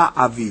Hezeka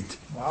Avid.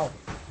 Wow.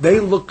 They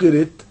look at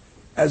it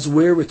as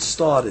where it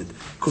started.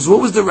 Because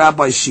what was the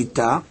Rabbi's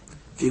Shita?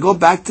 If you go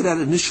back to that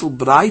initial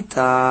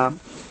Braita,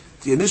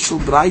 the initial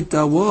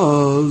Braita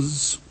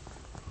was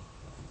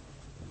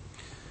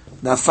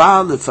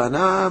Nafal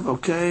Lefanav.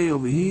 Okay,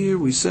 over here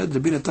we said the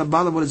Binatan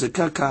Baal what is a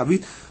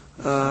Kakavid.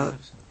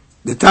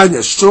 The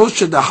Tanya Shor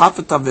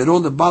Shedahafet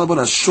Averon the Baal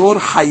Ashur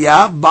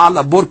Haya Baal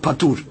Labor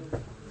Patur.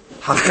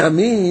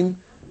 Hakamim,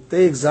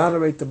 they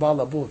exonerate the Baal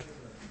Labor.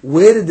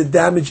 Where did the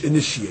damage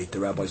initiate? The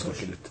rabbis look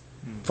at it.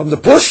 From the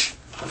push,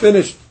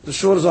 finished. The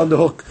shore is on the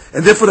hook.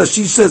 And therefore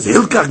Rashi says,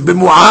 Hilkak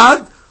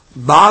b'mu'ad,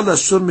 Baal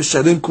Ashur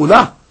mishalem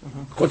kula.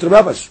 According to the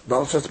rabbis.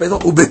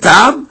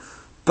 Ubetam,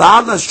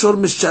 Baal Ashur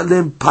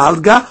mishalem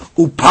palga,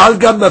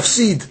 upalga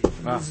mafsid.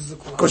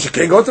 Because you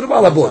can't go to the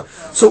Baal Labor.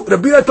 So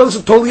Rabbi tells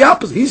us totally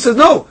opposite. He says,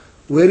 no.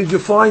 Where did you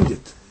find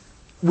it?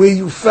 Where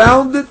you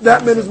found it,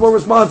 that man is more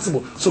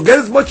responsible. So get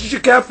as much as you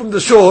can from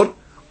the shore,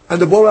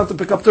 and the boy will have to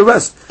pick up the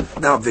rest.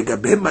 Now,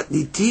 v'gabem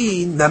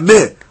matnitin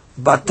nameh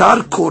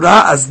batar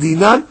kora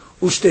azdinan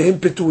ushtehim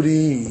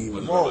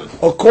peturim.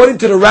 According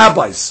to the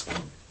rabbis,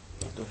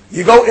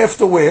 you go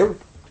after where?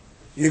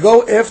 You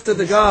go after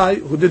the guy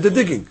who did the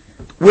digging.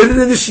 Where did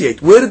it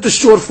initiate? Where did the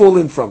shore fall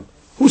in from?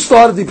 Who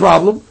started the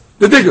problem?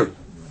 The digger.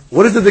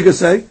 What did the digger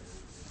say?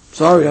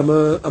 Sorry, I'm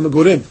a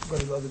gorim.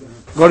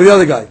 Go to the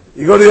other guy.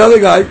 You go to the other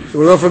guy, so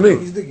we're for me.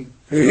 He's digging.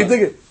 He's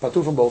digging.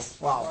 Patur from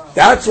both. Wow.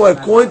 That's why,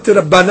 according to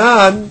the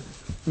Banan,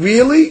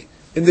 really,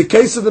 in the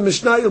case of the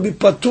Mishnah, you'll be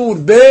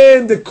patur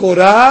ben the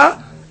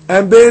Korah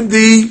and ben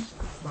the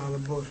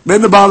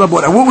Baal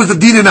Labor. And what was the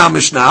din in our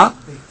Mishnah?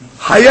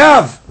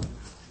 Hayav.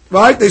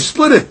 Right? They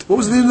split it. What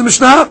was the din in the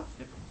Mishnah?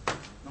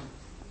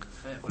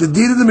 The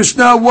din in the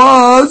Mishnah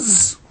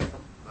was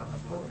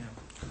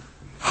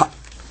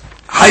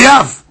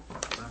Hayav.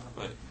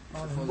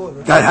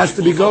 That has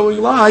to be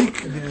going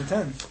like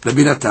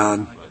Rabbi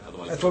Natan.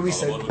 That's what we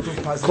said.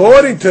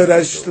 According to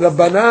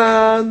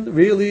Rabbanan,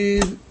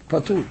 really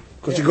patur.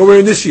 Because you go where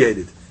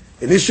initiated.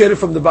 Initiated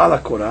from the Baal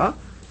HaKorah.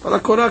 Baal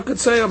HaKorah could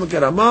say, I'm a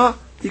Gerama.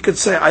 He could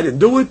say, I didn't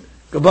do it.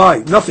 Goodbye.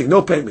 Nothing.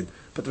 No payment.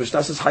 But the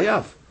Mishnah says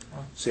Hayav.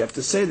 So you have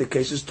to say the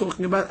case is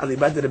talking about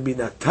Alibad Rabbi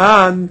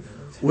Natan,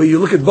 where you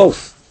look at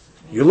both.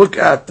 You look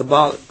at the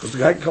Baal, because the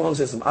guy can come along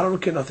and says, I don't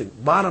look at nothing.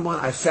 Bottom line,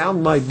 I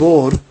found my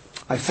board,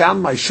 I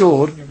found my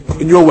shore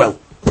in your well.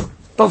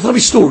 Don't tell me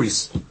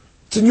stories.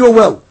 It's in your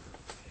well.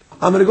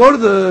 I'm going to go to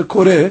the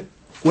Koreh.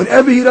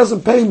 Whenever he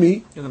doesn't pay me,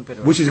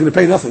 which he's going to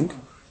pay nothing,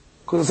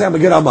 because I say I'm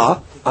going to get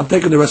Amma, I'm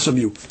taking the rest from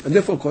you. And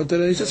therefore, according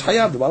to he says,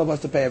 Hayav, the Baal has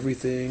to pay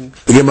everything.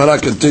 The Gemara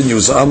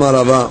continues, Amar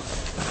Rava,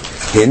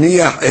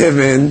 Heniyah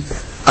even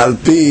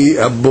alpi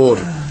abor.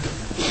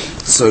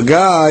 So a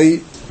guy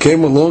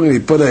came along and he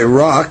put a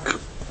rock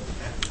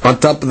on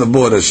top of the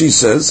board, as she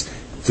says,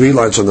 3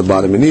 lines from the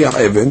bottom. Heniyah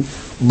even,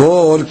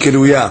 bor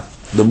kiruya.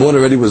 The board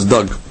already was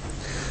dug.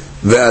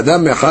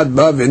 Ve'adam echad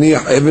ba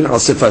v'niyach even al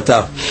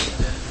sifata.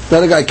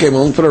 Another guy came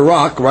along, put a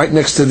rock right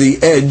next to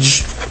the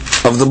edge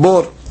of the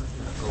board.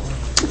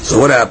 So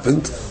what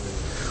happened?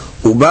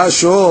 Uba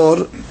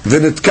shor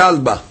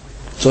v'nitkal ba.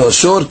 So a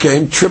shor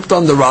came, tripped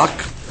on the rock,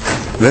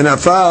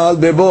 v'nafal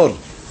bebor,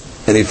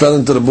 and he fell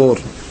into the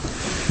board.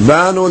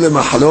 Banu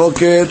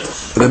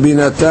lemahloket Rabbi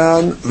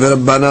Natan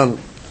v'Rabbanan.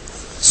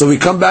 So we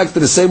come back to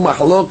the same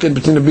mahloket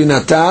between Rabbi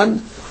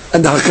Natan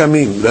and the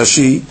Hakamim.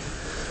 Rashi,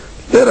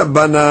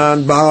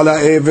 Rabbanan Ba'ala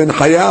Even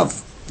Hayav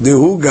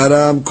Dehu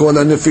Garam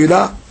Kola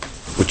Nefila,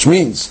 which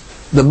means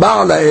the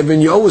Ba'ala Even,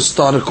 you always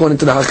start according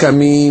to the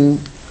Hakamim,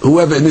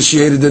 whoever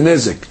initiated the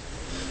Nezek.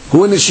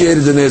 Who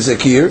initiated the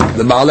Nezek here?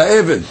 The Ba'ala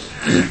Even.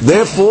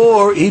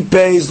 Therefore, he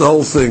pays the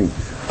whole thing.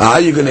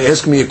 You're going to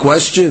ask me a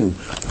question?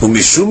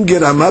 Umishum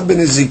Geramah ben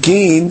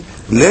Ezikin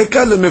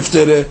Leka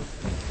lemiftere.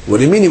 What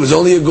do you mean? He was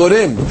only a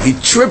Gorim. He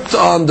tripped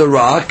on the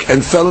rock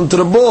and fell into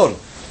the board.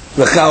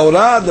 The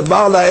Chaura, the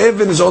Baal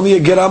HaEvin is only a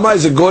Gerama,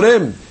 is a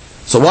Gorim.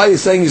 So why are you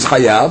saying he's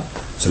Hayav?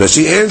 So that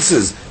she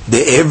answers, the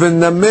Evin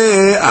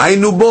Nameh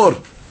Ainu Bor.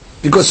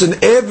 Because an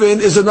Evin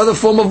is another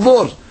form of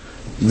Bor.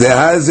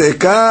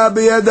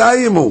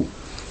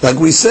 Like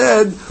we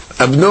said,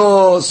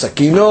 abno,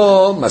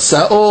 sakino,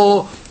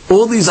 masao,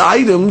 all these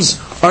items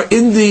are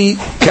in the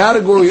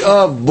category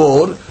of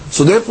bor,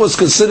 so therefore it's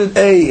considered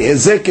a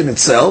hezek in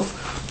itself.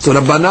 So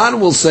the Banan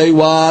will say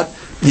what?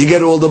 You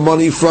get all the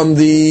money from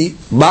the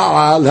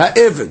Baal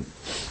ha'even.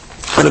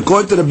 And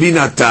according to the Rabbi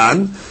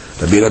Natan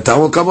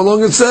will come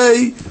along and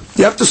say,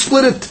 you have to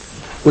split it.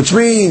 Which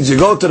means you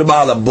go to the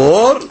Baal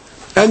ha'bor,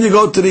 and you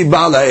go to the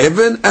Baal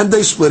ha'even, and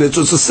they split it.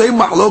 So it's the same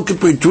ma'loket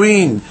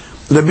between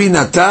Rabbi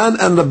Natan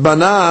and the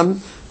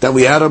Banan that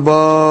we had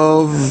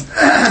above.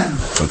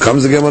 So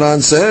comes the Gemara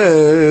and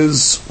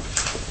says,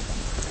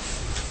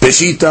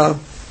 Peshita.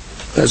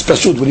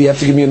 Special, what do you have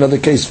to give me another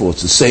case for?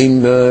 It's the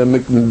same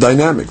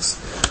dynamics.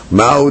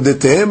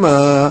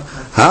 Ma'udetema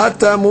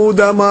hatamud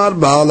amar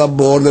ba'al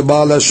bor le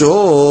ba'al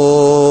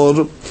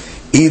shor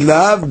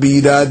ilav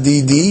bira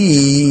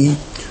didi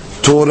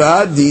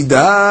Torah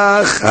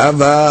didach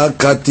hava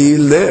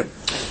katile.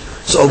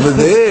 So over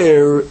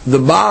there, the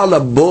Baal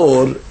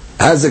Bor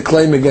has a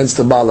claim against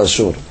the Baal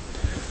Shor,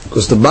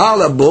 because the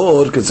Baal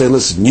Bor could say,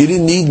 "Listen, you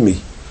didn't need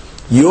me.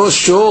 Your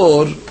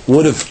shor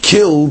would have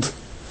killed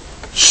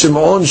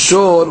Shimon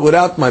shor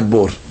without my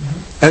bor,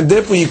 and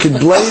therefore you can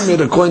blame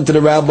it, according to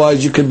the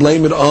rabbis, you can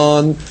blame it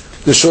on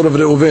the shor of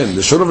Reuven.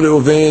 The shor of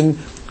Reuven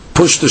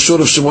pushed the shor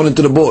of Shimon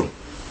into the bor.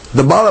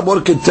 The Baal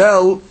Bor could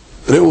tell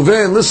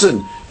Reuven,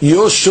 listen,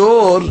 your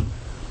shor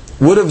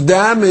would have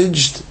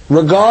damaged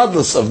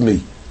regardless of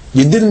me.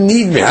 You didn't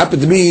need me. It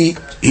happened to be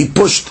he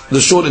pushed the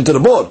shor into the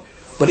bor,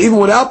 but even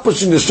without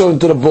pushing the shor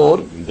into the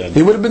bor,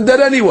 he would have been dead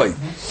anyway.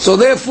 So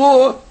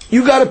therefore,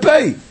 you got to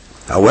pay.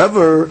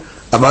 However,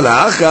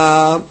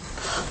 Amalacha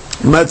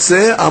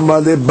Matze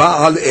Amal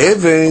Baal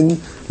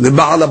Even Le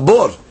Baal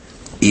Bor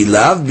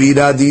Ilav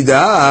Bira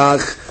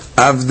Didach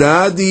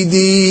Avda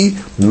Didi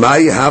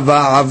Mai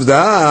Hava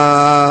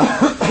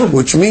Avda,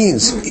 which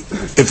means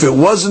if it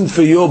wasn't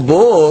for your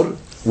bor,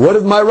 what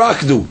did my rock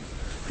do?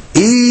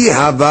 I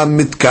Hava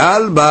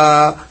Mitkal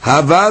Ba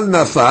Haval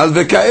Nafal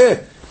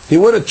Vekaeh. He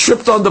would have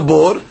tripped on the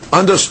bor,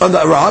 on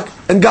the rock,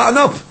 and gotten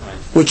up.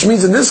 Which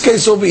means in this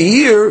case over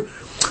here,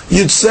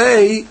 you'd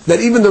say that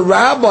even the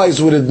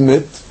rabbis would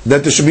admit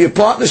that there should be a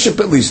partnership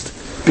at least.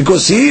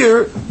 Because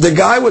here, the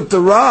guy with the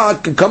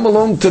rock could come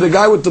along to the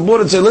guy with the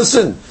board and say,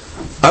 listen,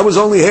 I was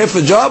only half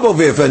a job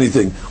over here, if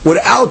anything.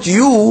 Without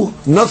you,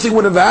 nothing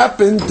would have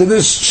happened to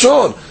this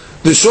shor.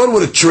 The shor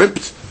would have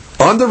tripped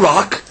on the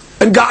rock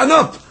and gotten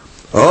up.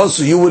 Oh,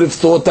 so you would have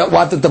thought that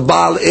what? That the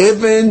Baal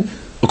Even,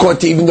 according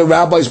to even the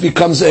rabbis,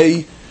 becomes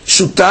a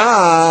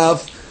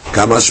shutaf.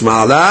 Kamash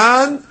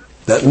malan,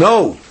 that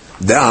no.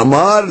 The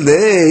Amar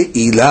le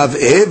ilav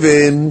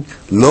even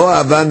lo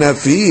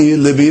avanafi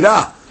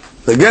lebira.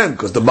 Again,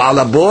 because the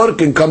Baal Bor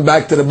can come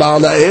back to the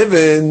Baal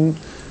Even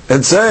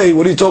and say,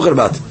 what are you talking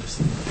about?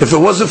 If it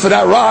wasn't for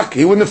that rock,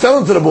 he wouldn't have fell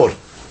into the bor.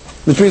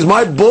 Which means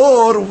my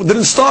bor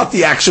didn't start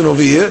the action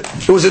over here.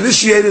 It was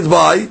initiated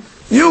by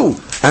you.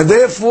 And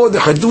therefore, the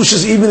Hadush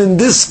is even in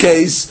this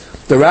case,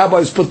 the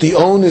rabbis put the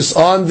onus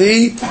on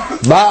the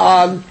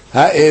Baal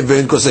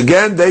Ha'even, because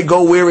again, they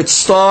go where it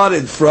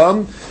started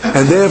from,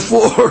 and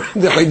therefore,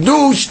 the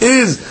Hadush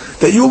is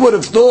that you would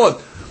have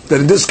thought that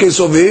in this case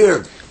over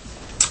here,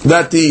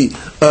 that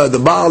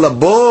the Baal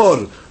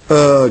Bor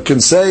can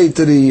say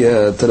to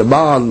the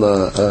Baal,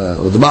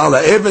 or the Baal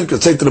Ha'even can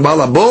say to the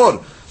Baal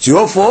Bor, it's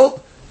your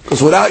fault,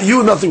 because without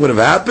you, nothing would have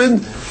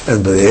happened.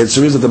 And the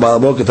answer is that the Baal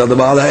Bor can tell the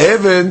Baal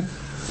Ha'even,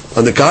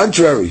 on the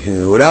contrary,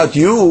 without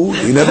you,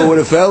 he never would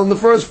have fell in the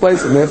first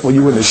place, and therefore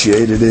you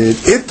initiated it.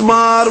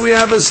 Itmar, we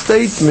have a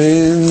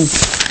statement.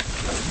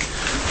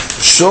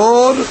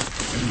 Shor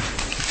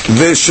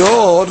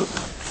v'shor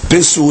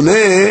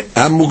pesule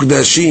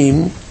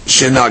hamukdashim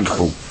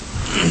shenaghu.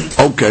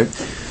 Okay.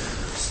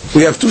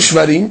 We have two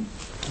shvarim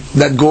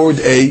that gored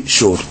a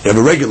shor. We have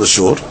a regular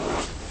shor.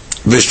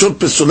 V'shor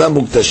pesule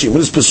hamukdashim. What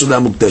is pesule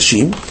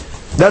hamukdashim?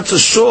 That's a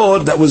shor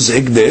that was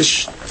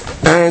hikdesh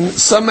and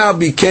somehow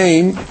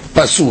became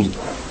pasul.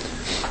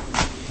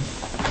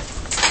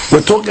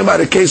 We're talking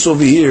about a case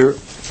over here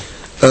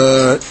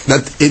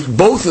that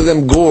both of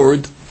them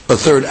gored a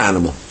third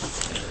animal.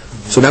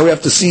 So now we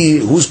have to see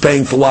who's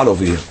paying for what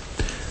over here.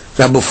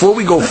 Now before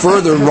we go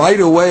further, right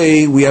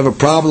away we have a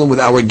problem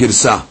with our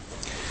girsa.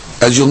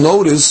 As you'll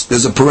notice,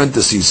 there's a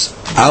parenthesis.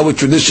 Our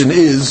tradition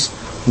is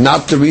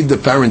not to read the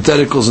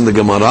parentheticals in the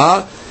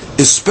Gemara,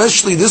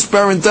 especially this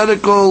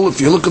parenthetical. If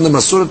you look in the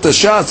Masurat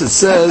Tashas, it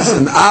says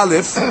in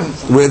Aleph,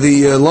 where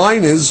the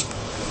line is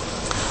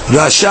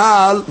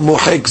Rashal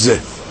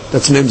Mohekze.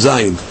 That's Mem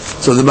Zayin.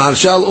 So the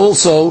Marshal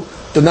also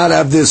did not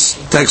have this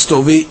text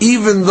over here,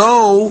 even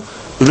though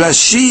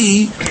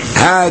Rashi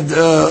had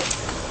a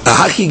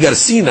Haki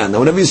Garsinan. Now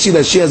whenever you see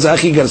that she has a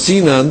Haki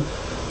Garsinan,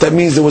 that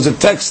means there was a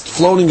text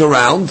floating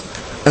around,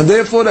 and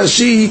therefore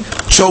Rashi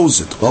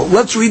chose it. Well,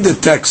 let's read the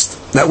text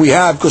that we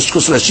have, because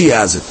Rashi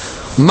has it.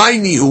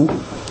 Mainihu,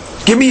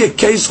 give me a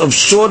case of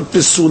shor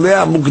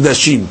pesulei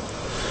mukdashim.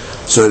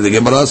 So the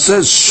Gemara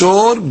says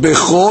shor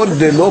bechor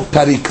delo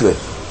parikle.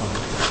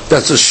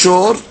 That's a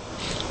shor.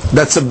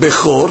 That's a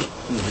bechor.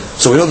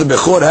 So we know the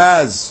bechor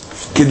has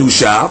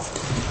kedusha,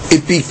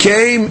 it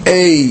became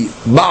a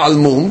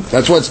Ba'al Mum,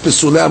 that's why it's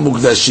Pesulei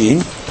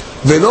Mukdashim,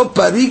 Velo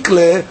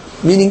Parikle,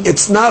 meaning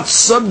it's not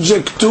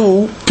subject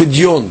to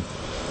Pidyon.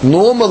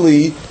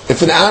 Normally,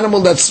 if an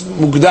animal that's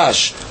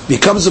Mukdash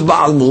becomes a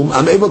Ba'al Mum,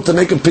 I'm able to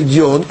make a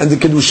Pidyon, and the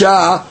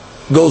Kedusha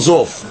goes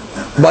off.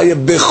 By a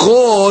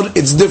Bechor,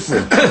 it's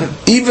different.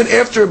 Even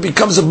after it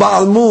becomes a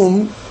Ba'al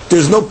Mum,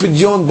 there's no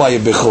Pidyon by a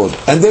Bechor,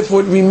 and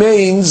therefore it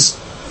remains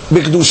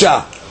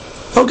B'Kedusha.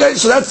 Okay,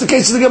 so that's the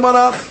case of the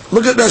Gemara.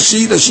 Look at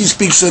Rashi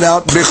speaks it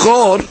out.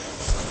 Bechor,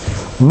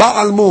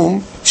 Ba'al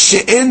Mum,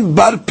 She'en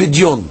Bar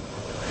Pidyon.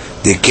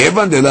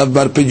 Dekevan delav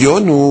Bar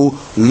Pidyonu,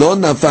 Lo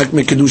Nafak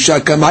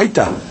Mekedusha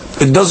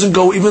Kamaita. It doesn't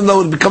go, even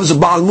though it becomes a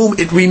Ba'al Mum,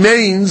 it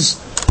remains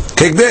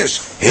Hekdesh.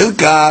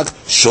 Hilkat,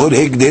 Shor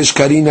Hekdesh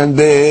Karinan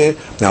Be.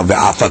 Now,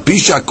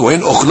 Ve'afapisha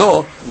Kohen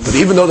Ochlo, but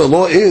even though the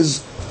law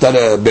is that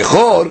a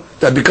Bechor,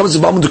 that becomes a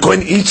Ba'al Mum, the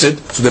Kohen eats it,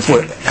 so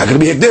therefore, how can it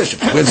be Hekdesh?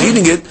 If the Kohen's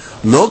eating it,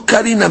 Lo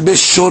Karinan Be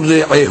Shor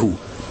Re'ehu.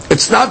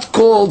 It's not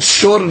called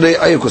Shor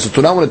Re'ehu, because the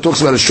Torah, when it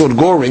talks about a Shor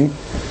goring,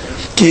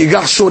 Ki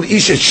Yigach Shor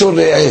Ish et Shor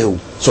Re'ehu.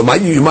 So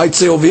you might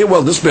say over here,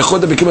 well, this Bechor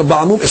that became a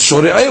Ba'al Mum is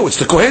Shor Re'ehu, it's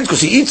the Kohen, because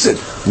he eats it.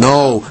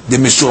 No, the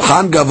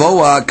Mishulchan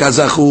Gavoa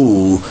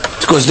Kazachu,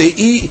 because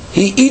he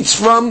eats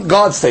from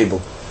God's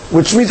table,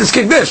 which means it's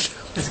Kekdesh.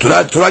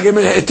 Torah gave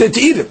him to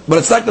eat it, but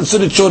it's not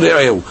considered Shor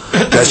Re'ehu.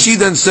 Rashi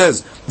then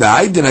says,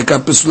 why did the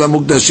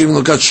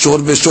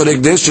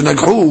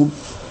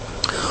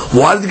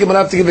Gemara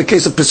have to give a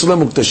case of Pesula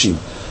Mukdashim?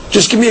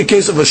 Just give me a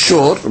case of a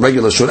Shor, a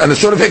regular Shor, and a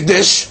Shor of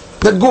Hekdesh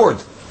that gored.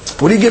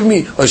 What do you give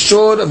me? A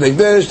Shor of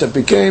Hekdesh that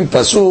became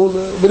Pasul?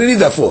 What do you need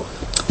that for?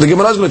 The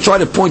Gemara is going to try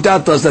to point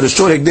out to us that a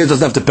Shor Hekdesh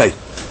doesn't have to pay.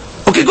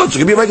 Okay, good. So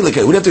give me a regular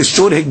case. We have to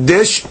Shor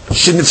Hekdesh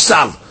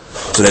Shenifsal.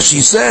 So that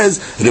she says,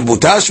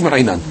 Rebutash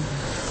Ma'inan.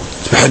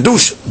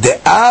 Hadush,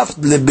 de'af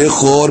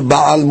lebechor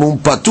ba'al mum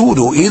patur,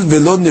 hu'il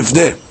velo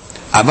nifdeh.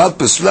 אבל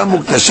פסולה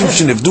מוקדשים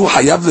שנפדו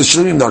חייב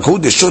לשלם נרקו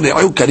דשור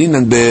רעהו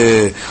קרינן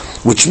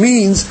which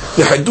means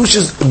the hadush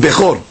is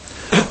bechor.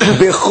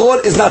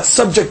 Bechor is not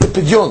subject to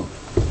pidyon.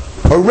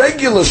 A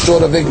regular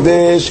shor of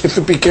Hekdesh, if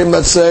it became,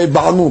 let's say,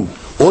 Ba'al Mum,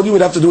 all you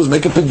would have to do is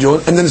make a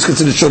pidyon, and then it's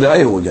considered shor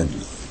re'ehu again.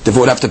 Therefore, you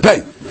would have to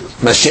pay.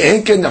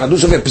 Mashe'enken,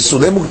 hadush of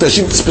Pesulei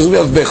Mukdashim, specifically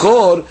of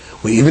Bechor,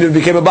 even if it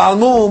became a Ba'al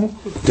Mum,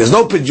 there's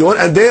no pidyon,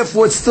 and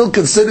therefore it's still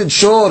considered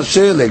shor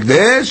shel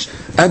Hekdesh,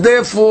 and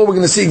therefore we're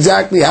going to see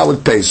exactly how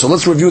it pays. So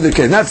let's review the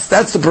case.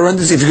 That's the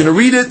parenthesis. If you're going to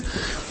read it,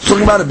 it's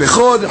talking about a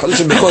Bechor, the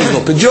hadush of Bechor is no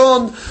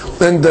pidyon,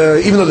 and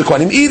even though the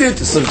Kohanim eat it,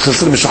 it's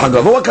considered Mishulchan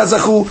Gavoa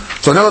Kazachu.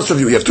 So now let's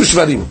review. You have two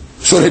Shvarim.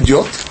 Shor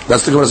Hedyot,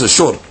 that's the Gemara says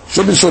Shor.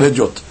 Shor means Shor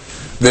Hedyot.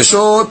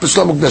 Veshor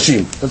Pesula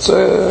Mukdashim. That's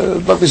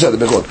what we said, the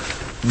Bechor.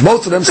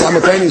 Both of them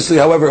simultaneously,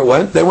 however it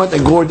went, they went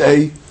and gored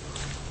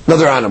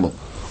another animal.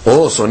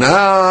 Oh, so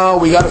now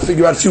we got to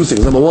figure out a few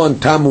things. Number one,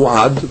 Tam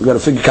Mu'ad, we got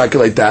to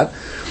calculate that.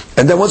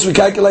 And then once we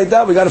calculate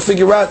that, we got to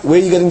figure out where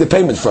you're getting the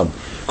payment from.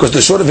 Because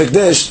the Shor of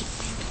Hekdesh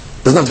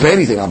doesn't have to pay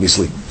anything,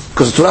 obviously.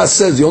 Because the Torah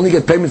says you only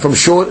get payment from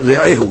Shor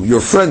Re'ehu,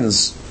 your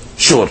friend's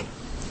Shor.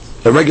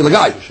 A regular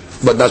guy.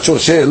 But not Shor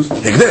Shel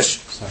Hekdesh.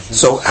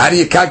 So how do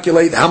you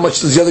calculate how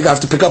much does the other guy have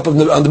to pick up on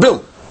the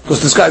bill?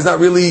 Because this guy's not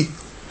really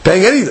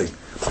paying anything.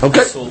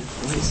 Okay?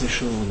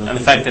 And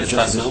the fact that it's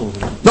Pasul?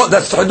 No,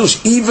 that's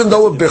Hadush. Even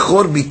though a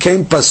Bechor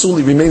became Pasul,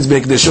 it remains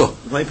Be'ekdesho.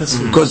 Why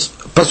Pasul? Because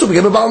Pasul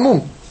became a Ba'al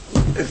Mum.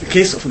 The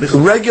case of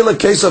Bechor. Regular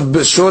case of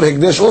Shor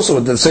Hekdesh also,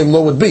 the same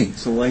law would be.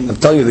 So why? I'm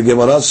telling you, the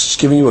Gemara is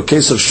giving you a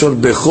case of Shor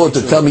Bechor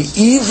to tell me,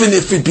 even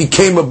if it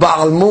became a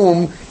Ba'al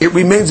Mum, it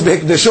remains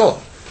Be'ekdesho.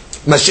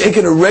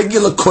 Mashiach, a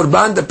regular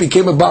Korban that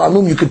became a Ba'al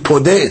Mum, you could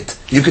podeh it.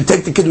 You could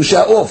take the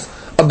Kedusha off.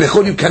 A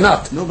Bechor you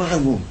cannot. No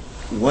Ba'al Mum.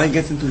 Why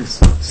get into this?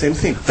 Same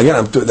thing.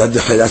 Again, that's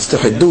the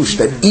Hadush,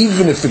 that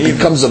even if it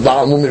becomes a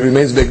Ba'al Mum, it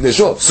remains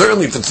Be'ekdesho.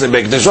 Certainly if it's a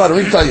Be'ekdesho, I don't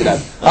need to tell you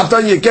that. I'm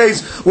telling you a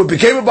case where it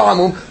became a Ba'al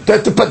Mum,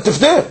 that the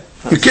Tifneh.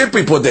 You can't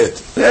be podeh.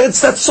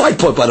 It's that side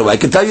point, by the way. I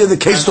can tell you the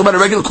case about a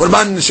regular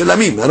Korban in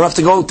Shalamim. I don't have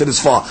to go to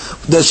this far.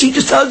 She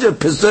just tells you,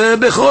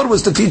 Bechor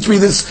was to teach me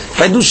this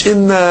Hadush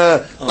in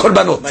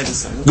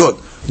Korbanot. Good.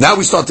 Now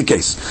we start the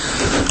case.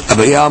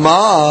 Abaye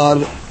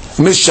Amar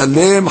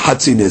Mishalem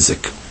Hatzi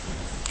Nezek.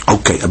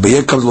 Okay,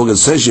 Abaye comes along and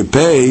says you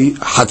pay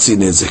Hatzi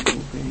Nezek.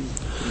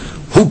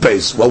 Who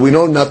pays? Well, we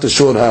know not the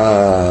Shor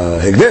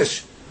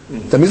Hekdesh.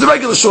 That means the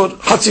regular Shor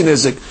Hatzi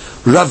Nezek.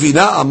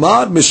 Ravina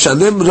Amar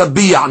Mishalem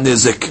Rabiya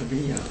Nezek.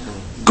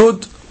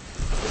 Good.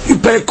 You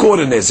pay a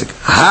quarter Nezek.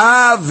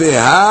 Ha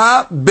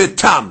veha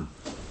betam.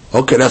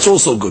 Okay, that's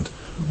also good.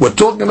 We're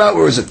talking about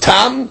where is it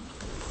tam?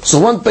 So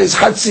one pays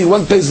Hatzi,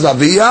 one pays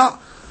Rabiya.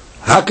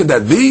 How could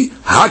that be?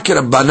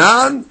 Hakir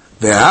Banan,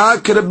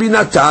 ve'hakir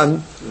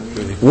Binatan.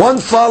 One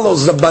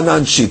follows the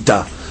Banan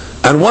Shita,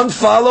 and one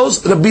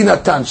follows the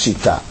Binatan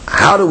Shita.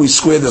 How do we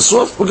square this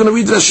off? We're going to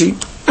read Rashi.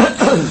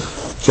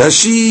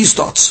 Rashi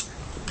starts.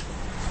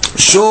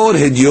 Shor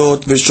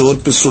Hedyot ve'shor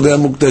Pesulei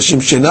Mukdashim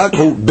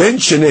Shenakhu ben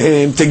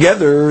shenehem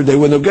together they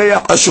were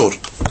nogaya Ashor.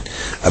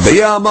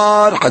 Abaye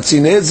Amar Hatzi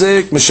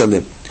Nezek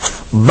Meshalem.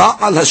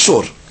 Ba'al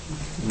Hashor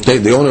Okay,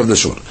 the owner of the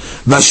shore.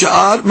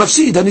 Vasha'ar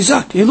mafsid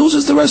hanizak. He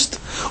loses the rest.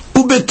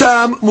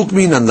 Ubetam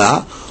mukminan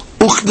la.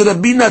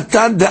 Ukhderabi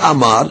Natan de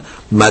Amar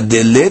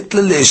madelet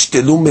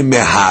le'eshtelu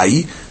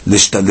memehai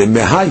l'shtalem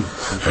mehai.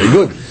 Very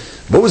good.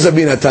 What was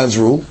Rabbi Natan's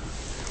rule?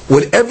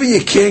 Whatever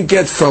you can't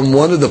get from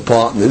one of the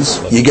partners,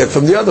 you get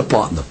from the other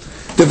partner.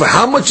 Therefore,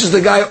 how much is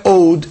the guy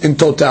owed in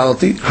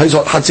totality?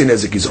 Hatzi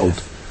Nezik is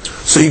owed.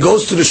 So he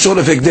goes to the Shor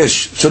of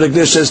Hekdesh. Shor of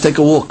Hekdesh says, take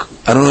a walk.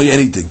 I don't owe you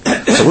anything.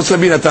 So what's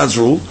Rabbi Natan's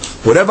rule?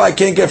 Whatever I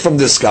can't get from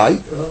this guy,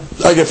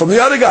 I get from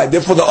the other guy.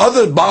 Therefore, the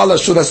other Baal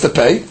HaShur has to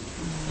pay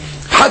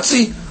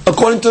Hatzi,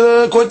 according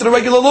to the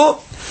regular law.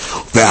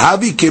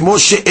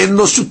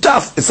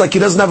 It's like he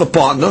doesn't have a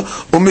partner.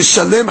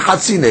 Umishalem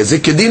Hatzi Nezik.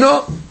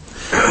 Kedino.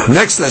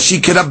 Next, Lashi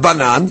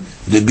Kirabanan,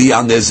 Rabbi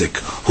Nezek.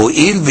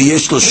 Ho'il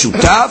v'yesh lo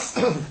shutaf,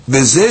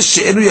 v'zeh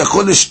she'enu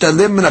yachol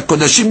l'shtalem min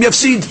ha'kodashim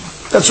yafsid.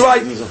 That's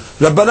right.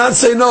 Rabbanan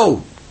say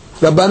no.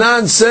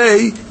 Rabbanan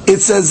say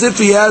it's as if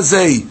he has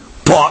a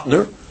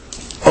partner.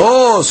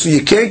 Oh, so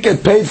you can't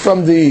get paid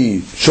from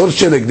the Shor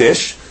Shel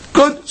Hekdesh.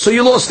 Good. So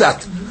you lost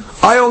that.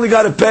 I only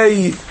got to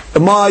pay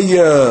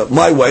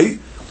my way,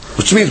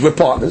 which means we're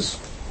partners.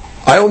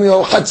 I only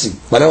owe Hatzi,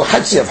 but I owe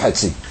Hatzi of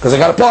Hatzi because I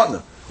got a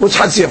partner. What's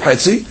Hatzi of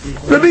Hatzi?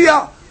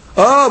 Rabbiya.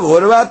 Oh, but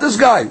what about this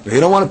guy? He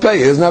don't want to pay.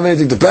 He doesn't have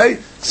anything to pay.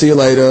 See you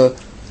later.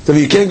 So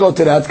you can't go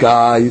to that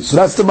guy. So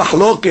that's the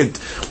mahloket.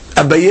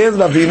 Abaye and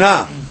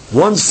Ravina.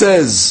 One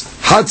says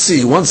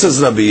Hatzi, one says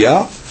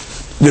Rabbiya.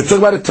 They talk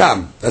about a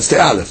tam. That's the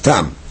Aleph,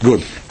 tam.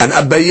 Good. And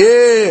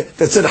Abaye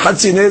that said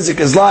Hatzi Nezik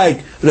is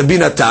like Rabbi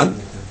Natan.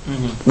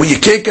 When you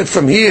can't get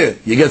from here,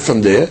 you get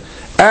from there.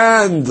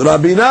 And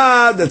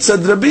Rabina that said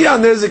Rabbiya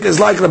Nezik is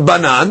like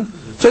Rabbanan.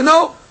 Say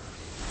no.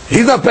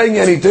 He's not paying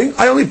anything.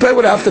 I only pay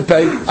what I have to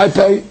pay. I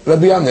pay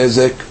Rabbiya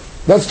Nezik.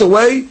 That's the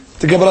way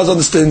the Gemara is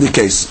understanding the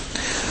case.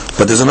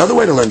 But there's another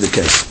way to learn the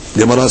case.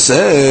 The Gemara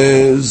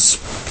says,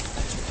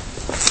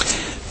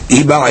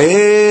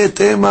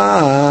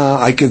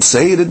 I can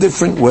say it a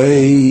different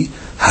way.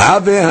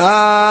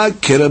 Haveha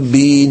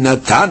kirabi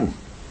Natan.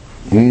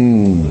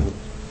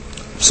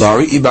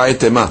 Sorry,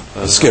 Iba'etema.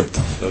 Skipped.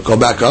 Go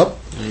back up.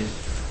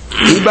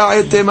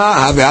 Iba'etema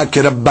haveha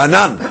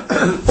kirabanan.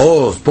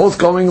 Oh, both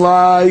going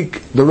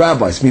like the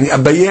rabbis, meaning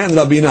Abaye and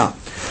Rabina.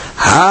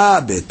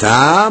 Ha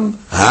betam,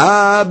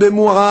 ha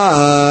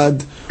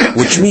bemuad.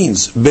 Which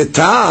means,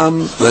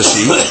 betam,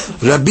 Rashi,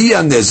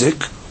 Rabbiya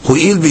Nezik,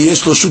 hu'il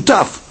v'yesh lo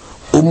shutaf.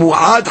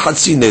 Umu'ad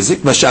hatzi nezik,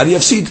 v'shari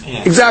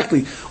yafsid.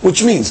 Exactly.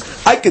 Which means,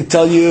 I could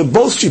tell you,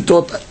 both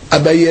shitot,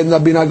 Abaye and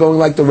Rabina going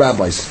like the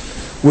rabbis.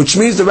 Which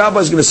means the rabbi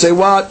is going to say,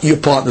 what? Your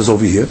partner's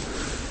over here.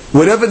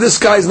 Whatever this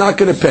guy is not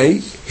going to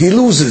pay, he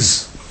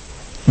loses.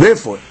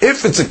 Therefore,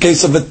 if it's a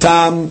case of a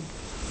tam,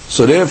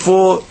 so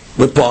therefore,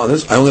 we're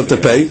partners, I only have to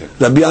pay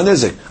Rabbiya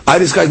Nezik.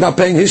 This guy's not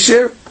paying his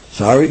share?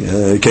 Sorry,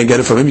 you can't get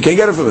it from him, you can't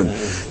get it from him.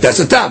 That's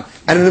a tam.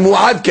 And in the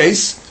Mu'ad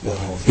case,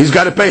 he's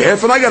got to pay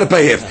half and I got to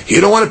pay half. He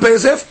don't want to pay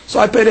his half, so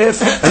I pay the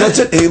half. And that's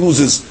it, and he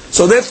loses.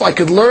 So therefore, I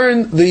could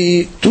learn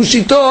the two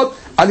shitot,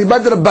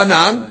 Alibad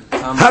Rabbanan,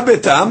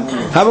 Habetam,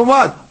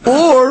 Habamad.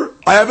 Or,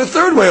 I have a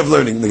third way of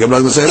learning. The Gemara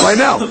is going to say it right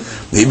now.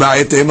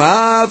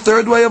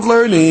 Third way of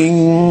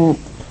learning.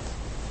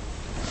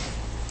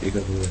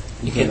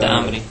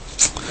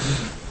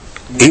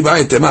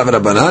 Ibaitema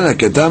v'Rabbanan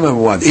ketam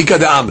v'Muad. Ika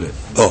de Amre.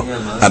 Oh,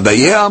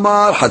 Abaye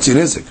Amar Hatzi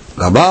Nezik.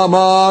 Rabba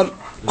Amar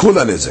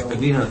Kula Nezik.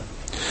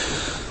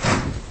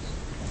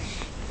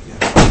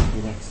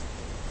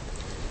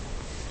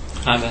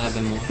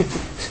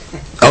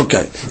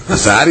 Okay,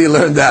 so how do you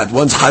learn that?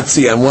 One's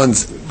Hatzi and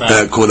one's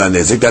Kula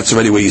Nezik. That's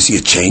already where you see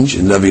a change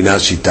in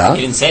Ravina's Shita.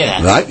 You didn't say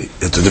that. Right?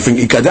 It's a different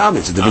Ika de Amre.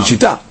 It's a different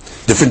Shita.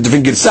 Different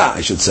Girsa,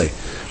 I should say.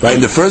 Right,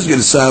 in the first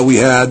Girsa we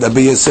had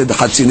Abaye said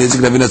Hatzi Nezik,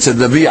 Ravina said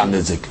Rabbiya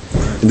Nezik.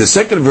 In the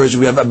second version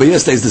we have Abaye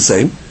stays the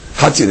same,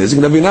 Hatzi Nezik,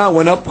 Ravina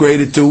went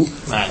upgraded to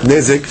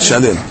Nezik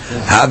Shalim.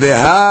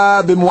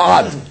 Haveha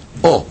b'Mu'ad.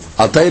 Oh,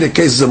 I'll tell you the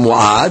cases of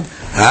Mu'ad.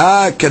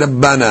 Ha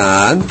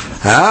Kerabbanan,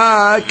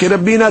 ha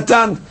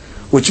Kerabinatan.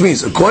 Which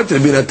means, according to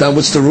Rabbi Natan,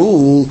 what's the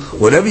rule?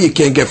 Whatever you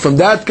can't get from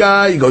that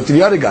guy, you go to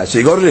the other guy. So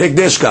you go to the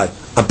Hekdesh guy.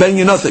 I'm paying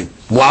you nothing.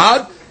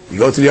 Mu'ad? You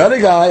go to the other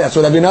guy, that's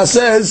what Rabbi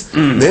says,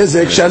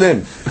 Nezek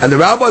Shalim. And the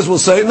rabbis will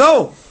say,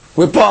 no,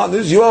 we're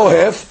partners, you owe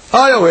half,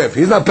 I owe half.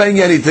 He's not paying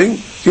you anything,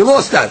 you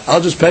lost that.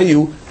 I'll just pay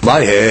you my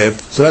half.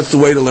 So that's the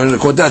way to learn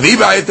it. In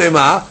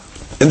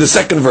the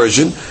second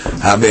version,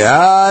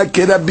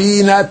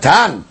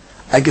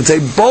 I can say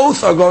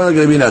both are going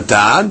like Rabbi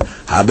Natan,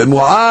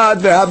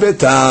 Habemuad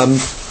ve'habetam.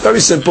 Very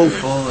simple.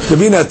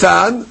 Rabbi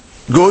Natan,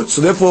 good,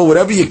 so therefore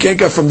whatever you can't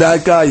get from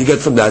that guy, you get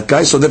from that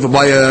guy. So therefore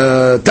by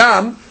a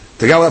tam,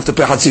 the guy will have to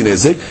pay Hatzi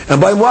Nezik,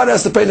 and by Mu'ad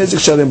has to pay Nezik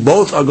Shalim.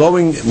 Both are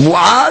going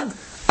Mu'ad,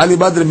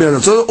 Alibad Rabbi.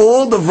 So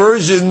all the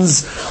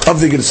versions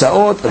of the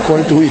Girsaot,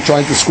 according to who you're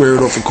trying to square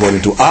it off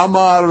according to.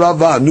 Amar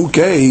Rava, new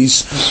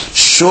case,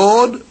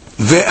 Shod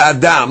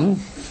ve'adam,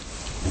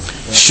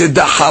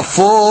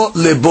 Shedahafo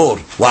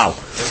lebor. Wow.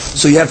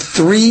 So you have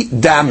three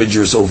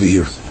damagers over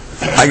here.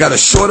 I got a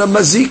Shod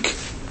HaMazik,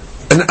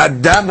 an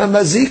Adam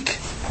HaMazik,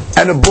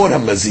 and a Bor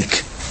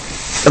HaMazik.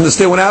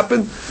 Understand what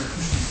happened?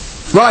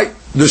 Right,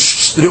 the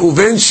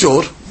Reuven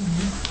Shor,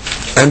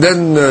 and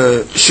then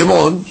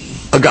Shimon,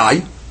 a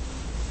guy,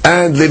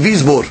 and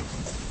Levi's bor.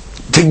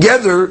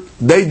 Together,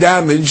 they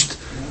damaged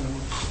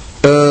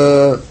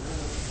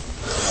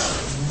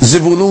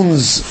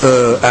Zevulun's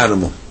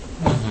animal.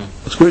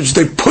 Which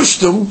they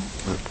pushed him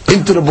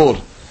into the bor.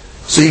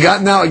 So you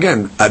got now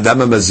again Adam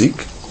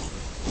Mazik,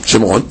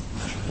 Shimon.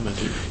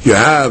 You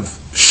have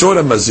Shor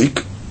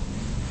Mazik,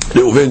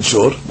 Reuven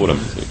Shor,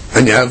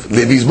 and you have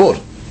Levi's bor.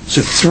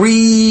 So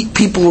 3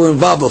 people were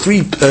involved, or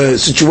 3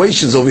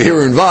 situations over here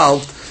are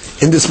involved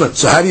in this month.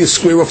 So how do you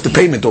square off the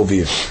payment over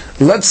here?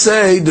 Let's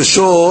say the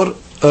Shor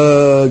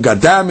got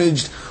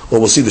damaged, or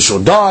we'll see the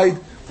Shor died.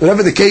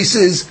 Whatever the case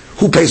is,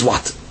 who pays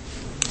what?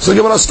 So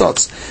Gemara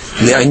starts.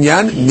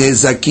 Le'inyan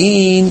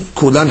nezakin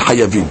kulan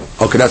hayavim.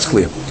 Okay, that's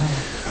clear.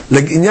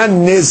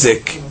 Le'inyan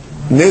nezek.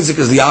 Nezek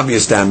is the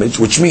obvious damage,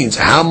 which means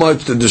how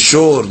much did the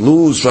Shor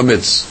lose from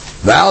its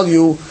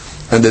value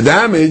and the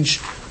damage.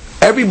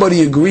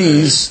 Everybody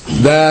agrees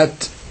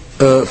that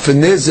for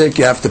nezek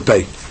you have to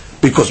pay,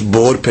 because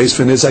Bor pays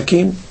for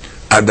nezakim,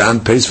 Adam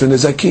pays for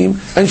nezakim,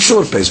 and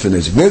Shor pays for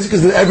nezek. Nezek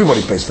is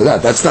everybody pays for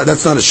that. That's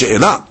not a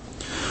she'elah.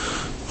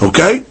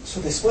 Okay.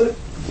 So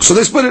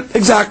they split it.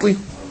 Exactly.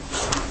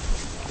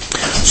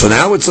 So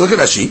now let's look at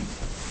Rashi.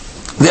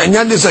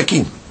 Le'anyan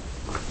nezakim.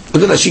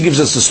 Look at Rashi gives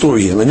us the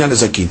story here. Le'anyan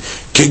nezakim.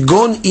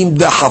 Kegon im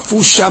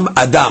dahafu sham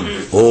Adam.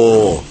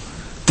 Oh,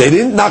 they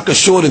didn't knock a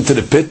Shor into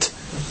the pit.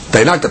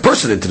 They knocked the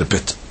person into the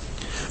pit.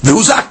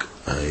 V'uzak,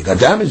 he got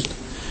damaged.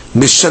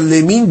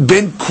 Mishalemin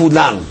ben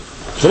kulan.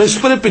 So they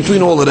split it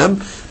between all of them.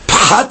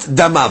 Phat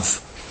damav.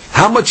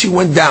 How much he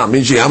went down?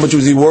 Means how much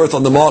was he worth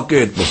on the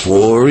market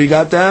before he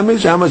got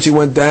damaged? How much he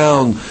went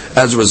down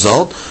as a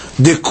result?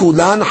 De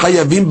kulan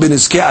hayavim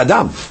b'nizkei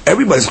adam.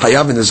 Everybody's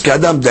hayav in nizkei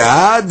adam.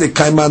 De'ad de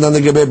kaiman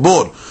anegebe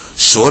bor.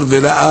 Shor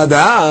v'la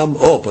adam.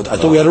 Oh, but I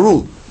thought we had a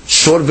rule.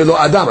 Shor v'lo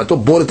adam. I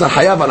thought bor is not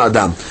hayav on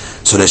adam.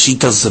 So Rashi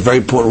tells us a very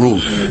important rule.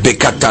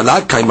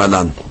 Bekatala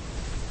kaimalan.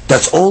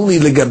 That's only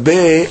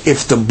legabe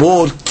if the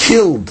bor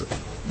killed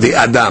the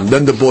adam.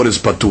 Then the bor is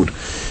patur.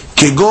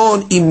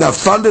 Kegon im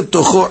nafal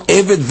letocho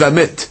eved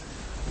vamet.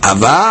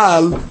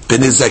 Aval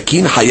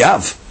benezakin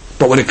hayav.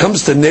 But when it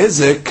comes to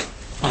nezek,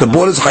 the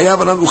bor is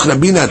hayav anan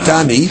uchnabin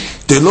atani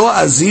delo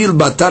azil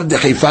batar de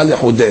haifa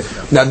lehudeh.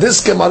 Now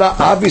this Gemara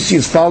obviously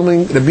is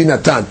following Rabbi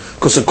Natan,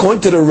 because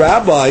according to the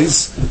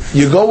rabbis,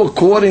 you go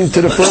according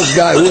to the first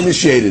guy who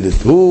initiated it,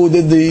 who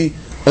did the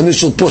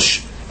initial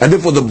push, and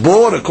therefore the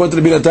bor according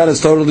to Rabbi Natan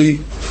is totally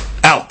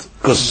out,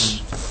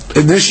 because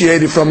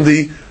initiated from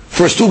the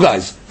first 2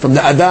 guys, from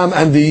the Adam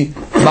and the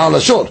Baal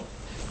HaShor.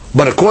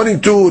 But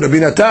according to Rabbi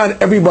Natan,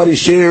 everybody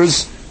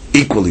shares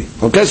equally.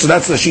 Okay, so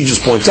that's what she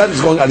just points out. It's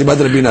going Adibad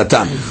Rabbi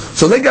Natan.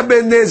 So they got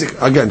ben nezik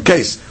again.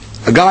 Case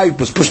a guy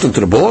was pushed into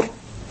the bor.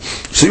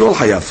 So you all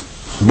hayav.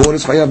 Bor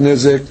is hayav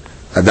nezik.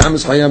 Adam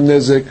is hayav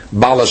nezik.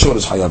 Baal HaShor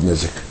is hayav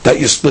nezik. That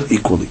you split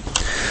equally.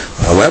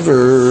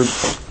 However,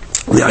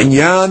 the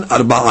anyan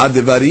arba'a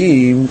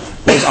devarim.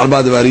 What's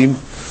arba'a devarim?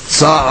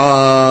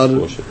 Sa'ar,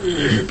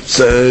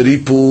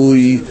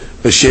 ripui,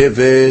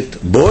 shevet,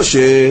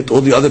 boshet,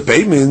 all the other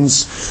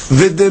payments.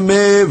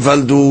 Videme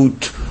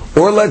valdut.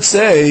 Or let's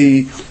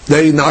say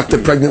they knocked a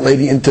pregnant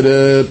lady into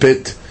the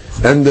pit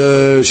and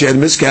she had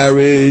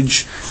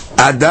miscarriage.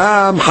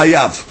 Adam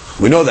hayav.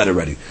 We know that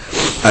already.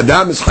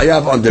 Adam is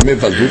hayav on demeh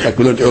valdut, like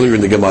we learned earlier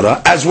in the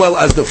Gemara, as well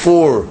as the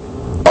 4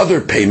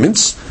 other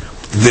payments.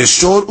 The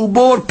shor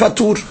ubor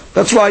patur.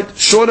 That's right.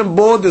 Shor and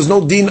bor, there's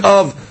no deen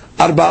of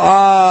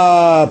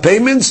arba'a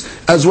payments,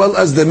 as well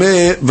as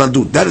demeh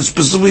valdut. That is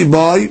specifically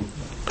by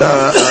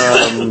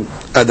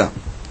Adam.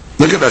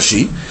 Look at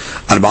Rashi.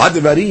 Arba'a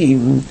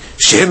devarim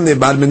she'em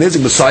nebar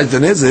menezik, besides the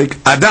nezik,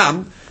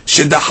 Adam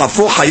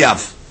shedachafo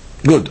hayav.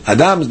 Good.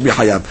 Adam is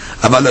bihayav.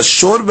 Aval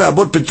hashor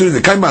ve'abor peturin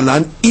dekay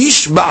malan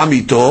ish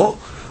ba'amito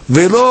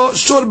ve'lo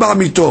shor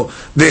ba'amito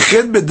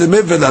ve'ched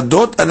bedemeh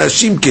veladot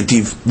anashim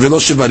ketiv ve'lo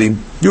shevarim.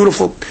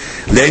 Beautiful.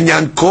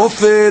 Le'inyan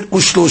kofer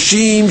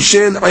u'shloshim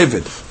shel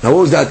eved. Now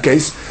what was that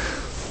case?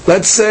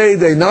 Let's say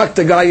they knocked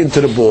the guy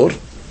into the bor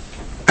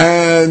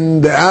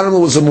and the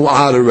animal was a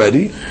mu'ad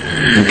already.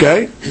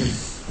 Okay?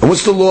 And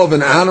what's the law of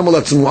an animal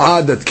that's a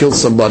mu'ad that kills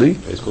somebody?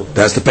 That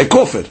has to pay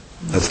kofir.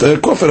 That's the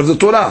kofir of the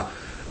Torah.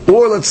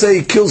 Or let's say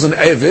he kills an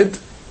Evid.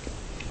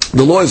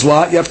 The law is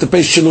what? You have to pay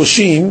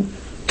shiloshim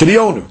to the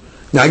owner.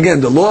 Now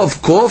again, the law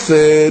of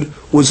kofir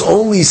was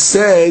only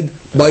said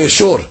by a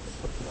shor.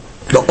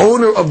 The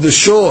owner of the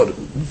shor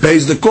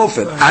pays the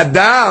kofir.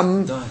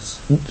 Adam,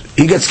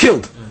 he gets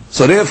killed.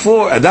 So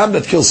therefore, Adam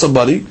that kills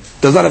somebody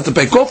does not have to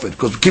pay kofir,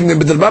 because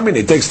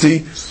he takes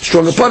the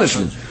stronger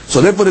punishment.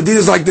 So therefore the deed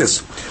is like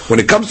this. When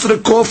it comes to the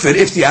kofir,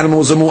 if the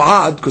animal is a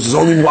mu'ad, because there's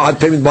only mu'ad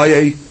payment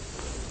by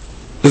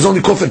there's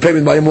only kofir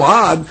payment by a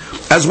mu'ad,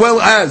 as well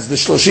as the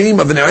shloshim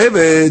of an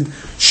eved,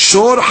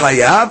 shor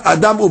hayav,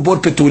 Adam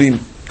ubor peturim.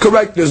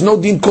 Correct, there's no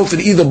din kofir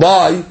either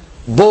by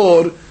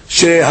bor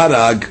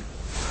sheharag.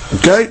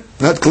 Okay,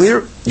 that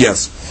clear?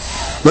 Yes.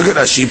 Look at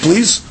Rashi,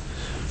 please.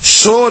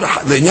 Shor,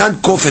 the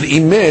nyan kofir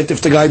imet,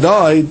 if the guy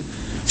died,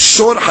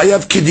 shor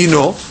hayav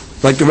kidino,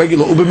 like the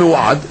regular ube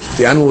mu'ad,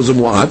 the animal was a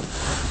mu'ad.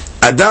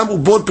 Adam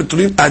ubor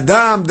peturin,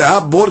 Adam da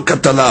bor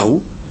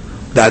katalahu.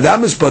 The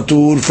Adam is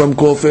patur from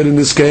kofir in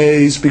this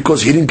case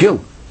because he didn't kill.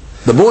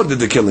 The boar did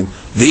the killing.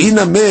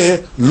 Ve'ina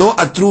me lo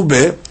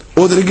atrube,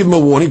 or they give him a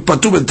warning.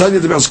 Patur betanya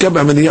de be'askab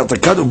ha'meniyat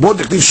takad ubor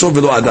dektiv shor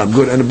velo Adam.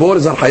 Good, and the boar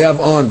is not hayav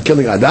on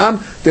killing Adam.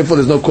 Therefore,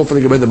 there's no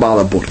kofir about the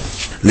baal boar.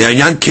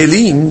 Le'anyan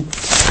kelim.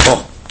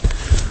 Oh,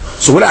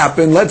 so what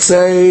happened? Let's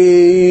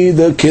say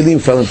the kelim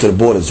fell into the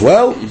boar as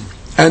well,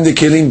 and the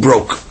kelim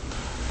broke.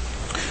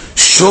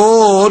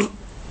 Shor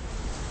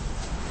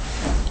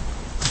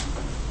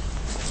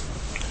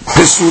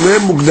pesule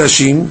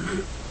mukdashim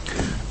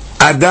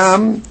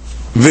Adam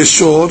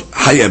veshor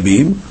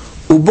hayabim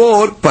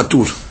ubor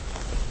patur.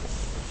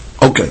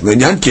 Okay,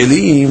 lenyan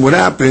kelim. What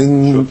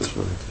happened?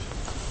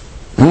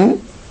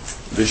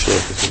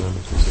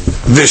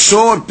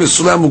 Veshor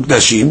pesule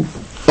mukdashim.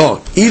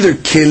 Oh, either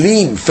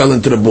kelim fell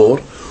into the boar,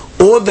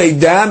 or they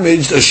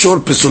damaged a shor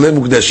pesule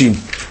mukdashim.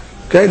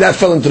 Okay, that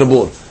fell into the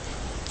boar.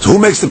 So who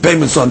makes the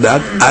payments on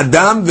that?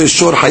 Adam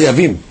veshor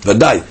hayavim.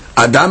 Vadai.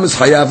 Adam is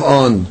hayav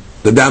on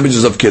the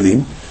damages of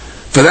kelim.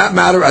 For that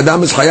matter,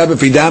 Adam is chayav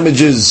if he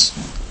damages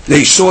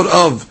a short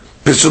of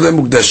pesule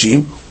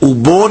mukdashim,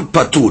 ubor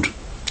patur.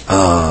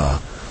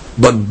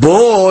 But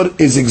bor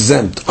is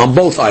exempt on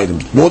both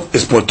items. Both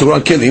is patur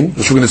on kelim,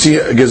 which we're going to see.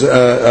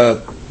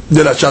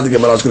 The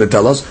Gemara is going to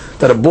tell us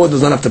that a bor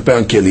does not have to pay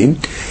on kelim,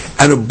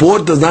 and a bor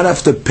does not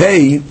have to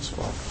pay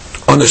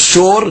on a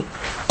shore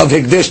of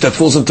hekdesh that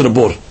falls into the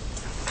bor.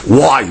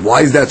 Why?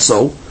 Why is that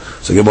so?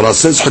 So Gemara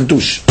says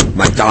hadush.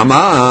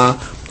 Ma'tama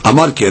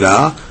amar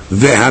kera.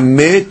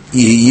 והמת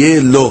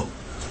יהיה לו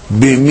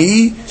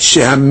במי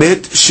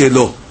שהמת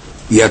שלו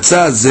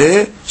יצא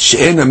זה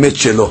שאין המת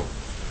שלו.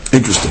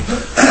 Interesting.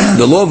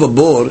 The law of a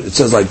boar, it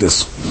says like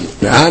this: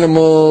 the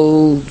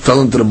animal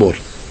fell into the boar.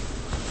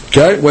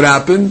 Okay, what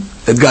happened?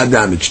 It got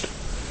damaged.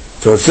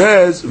 So it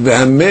says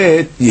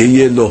והמת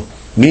יהיה לו,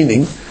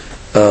 meaning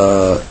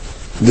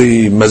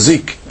the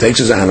mazik takes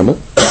his animal,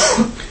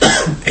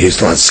 he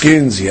still has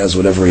skins, he has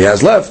whatever he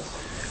has left,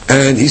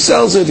 and he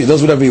sells it, he does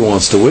whatever he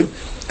wants to it,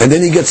 and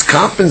then he gets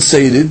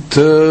compensated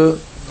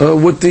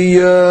with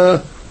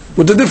the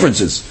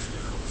differences.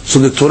 So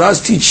the Torah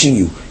is teaching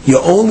you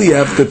only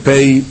have to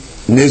pay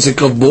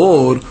nezik of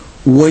bor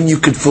when you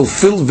could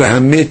fulfill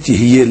v'hamet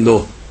yihiyeh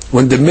lo,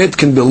 when the met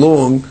can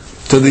belong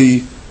to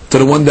the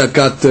one that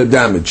got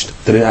damaged.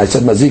 I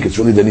said mazik, it's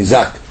really the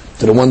nizak,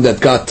 to the one that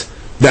got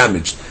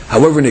damaged.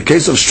 However, in the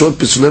case of short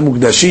pesulei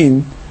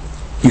mukdashim,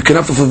 you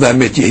cannot fulfill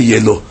v'hamet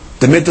yihiyeh lo.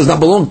 The met does not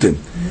belong to him.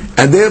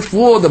 And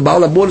therefore, the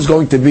Baal HaBor is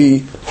going to be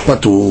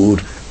patur.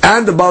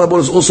 And the Baal HaBor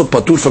is also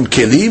patur from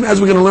kelim, as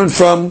we're going to learn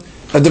from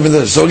a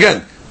different. So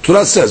again,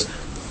 Torah says,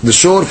 the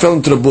shore fell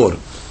into the bor.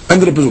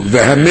 And the pasuk,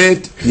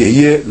 v'hamet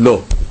yehiyeh lo.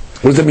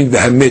 What does that mean,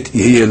 v'hamet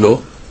yehiyeh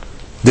lo?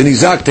 Then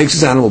Isaac takes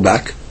his animal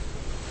back,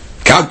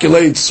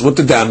 calculates what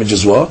the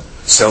damages were,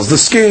 sells the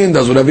skin,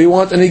 does whatever he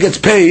wants, and he gets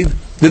paid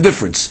the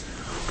difference.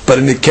 But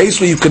in the case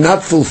where you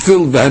cannot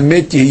fulfill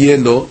v'hamet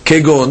yehiyeh lo,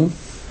 kegon,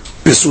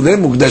 pesulei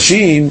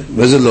mukdashim,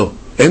 v'zeh lo.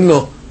 En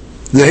lo,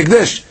 the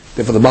hekdesh.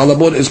 Therefore, the Baal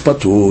HaBor is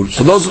patur.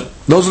 So those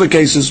are the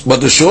cases. But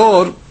the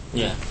shore,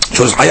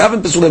 shows hayav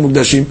and pesulei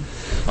mukdashim.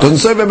 Doesn't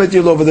say v'hamet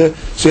yehiyeh lo over there.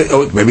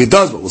 So, maybe it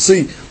does, but we'll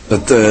see.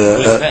 But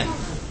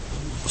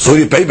so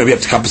you pay. Maybe you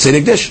have to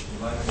compensate hekdesh.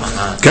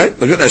 Okay,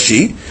 look at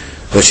Rashi.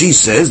 Rashi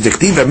says,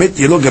 "Dektiv v'hamet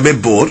yehiyeh lo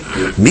gabe bor,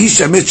 mi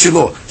shamet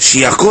shelo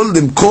sheyakol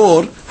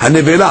limkor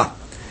hanevela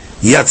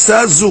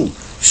yatsa zu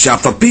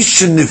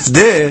she'afapish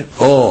shenifdeh."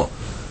 Oh.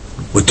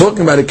 We're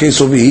talking about a case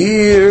over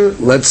here,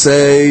 let's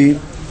say,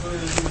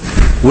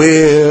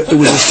 where it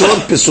was a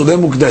short pesulei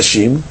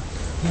mukdashim.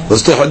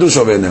 Let's take hadush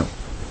over now.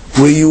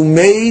 Where you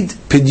made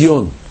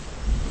pidyon.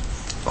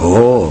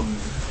 Oh,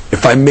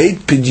 if I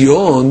made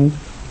pidyon,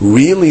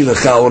 really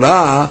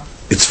l'chaora,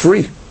 it's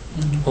free.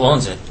 Who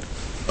owns it?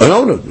 An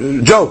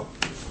owner, Joe.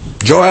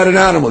 Joe had an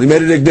animal. He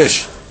made it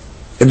hekdesh.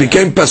 It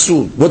became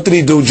pasul. What did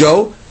he do,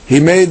 Joe? He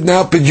made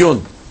now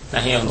pidyon. Now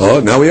he owns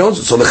it. Now he owns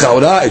it. So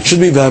l'chaora, it should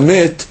be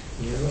v'hamet.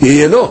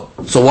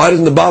 So why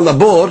doesn't the Baal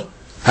HaBor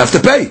have to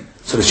pay?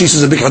 So the Shish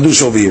is a big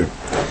hadush over here.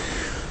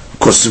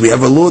 Because we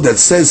have a law that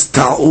says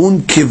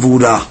ta'un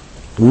kivura.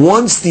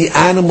 Once the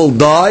animal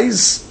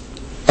dies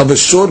of a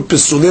short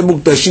pesulei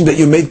mukdashim that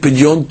you made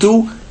pidyon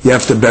to, you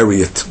have to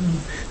bury it.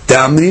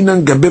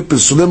 Ta'amrinan gabe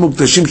pesulei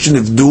mukdashim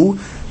shenifdu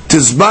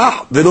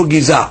tizbah velo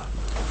giza.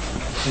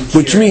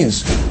 Which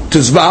means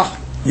tizbah,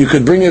 you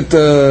could bring it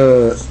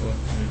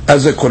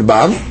as a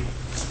korban,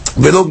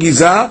 velo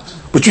giza,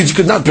 which means you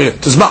could not pay it.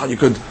 Tizbah, you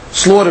could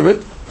slaughter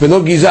it,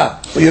 velo giza,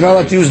 but you're not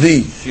allowed to use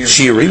the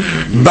shearing.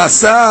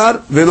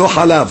 Basar velo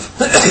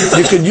halav,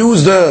 you could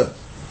use the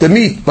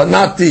meat, but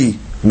not the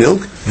milk.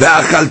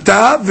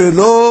 Ve'achalta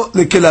velo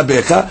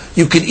lekelabecha,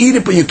 you can eat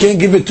it, but you can't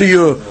give it to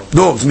your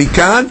dogs.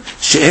 Mikan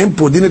she'em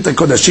podin et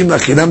hakodashim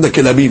lachinam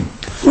lekelabim.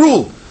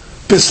 Rule: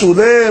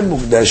 pesulei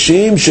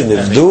mukdashim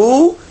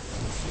shenivdu,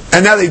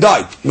 and now they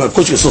died. Of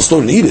course, you can still store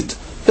it and eat it.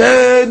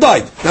 They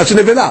died. That's a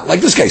nevela,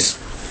 like this case.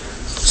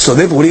 So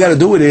therefore, what do you got to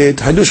do with it?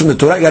 Hadush from the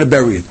Torah, you got to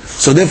bury it.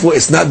 So therefore,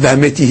 it's not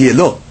v'hamet yehiyeh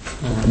lo.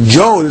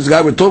 Joe, this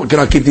guy we're talking,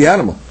 cannot keep the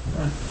animal.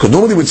 Because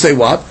normally we'd say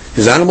what?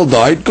 His animal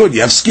died, good,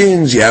 you have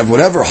skins, you have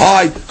whatever,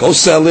 hide, go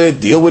sell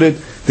it, deal with it.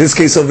 In this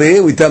case over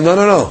here, we tell him,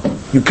 no.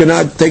 You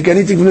cannot take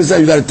anything from this,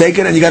 you got to take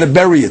it and you got to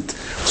bury it.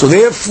 So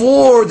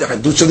therefore, the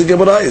Hadush of the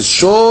Gemara is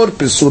Shor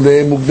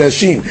Pesulei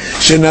Mukdashim.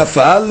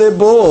 Shenafal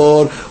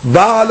lebor,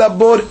 Baal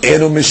labor,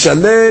 Eno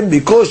Mishalem,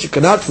 because you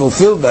cannot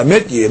fulfill the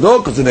V'hamet yehiyeh lo,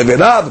 because the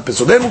Nevela, the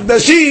Pesulei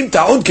Mukdashim,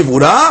 Ta'un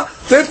Kivura,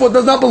 therefore it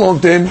does not belong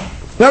to him.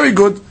 Very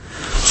good.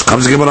 So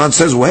comes the Gemara and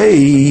says,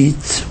 wait.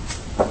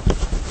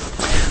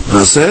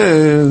 It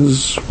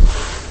says,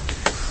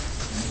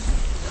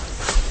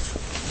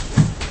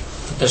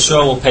 The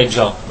shore will pay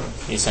Joe,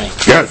 he's saying.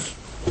 yes.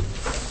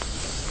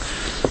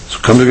 So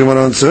comes the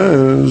Gemara and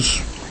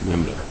says,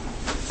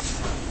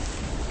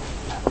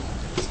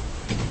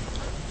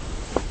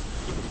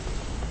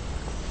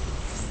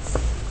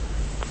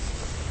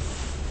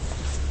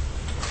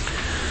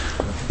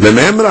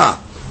 Mememra,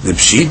 the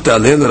Pshita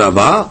Lel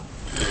Rabba.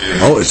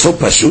 Oh, it's so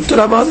pashut to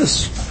Rabba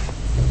this.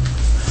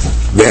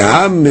 What do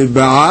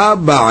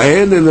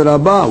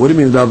you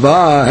mean?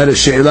 Rabba had a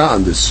she'ela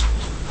on this.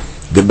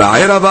 The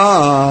Ba'e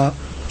Rabba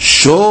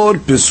Shor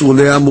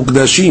Pesulei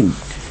Mukdashim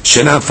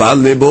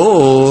Shenafal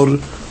lebor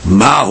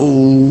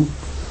Mahu.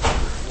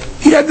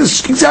 He had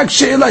this exact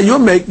she'ela. You're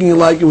making it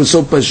like it was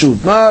so pashut.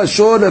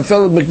 Shor that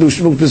fell in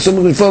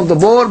the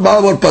bor,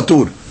 Ba'or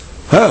Patur.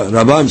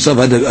 Rabba himself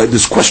had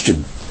this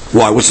question.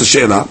 Why? What's the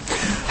she'ela?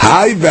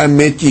 Hai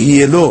v'hamet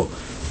yehiyeh lo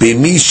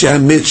b'mi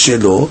she'hamet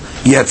shelo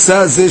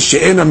yatsa zeh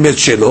she'en hamet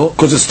shelo,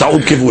 because it's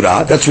ta'ud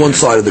kivura. That's one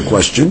side of the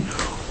question.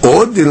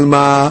 Or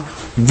dilma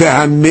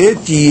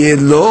v'hamet yehiyeh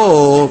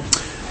lo.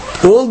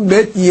 All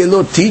met yehiyeh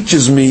lo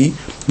teaches me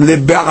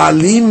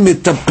leba'alim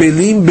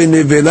metapelim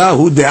b'nevela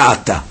hu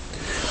de'ata.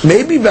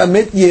 Maybe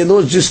v'hamet yehiyeh lo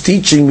is just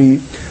teaching me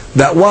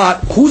that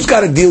what? Who's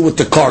got to deal with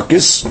the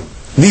carcass?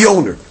 The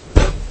owner.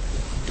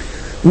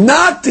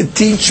 Not to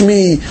teach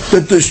me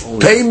that the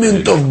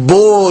payment of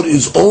board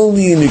is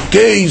only in a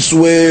case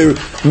where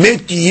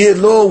met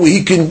yehiyeh lo, where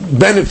he can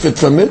benefit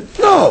from it.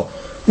 No.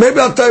 Maybe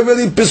I'll tell you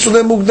really,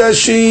 Pesulei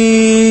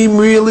Mukdashim,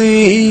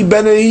 really,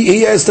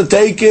 he has to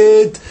take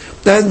it,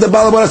 and the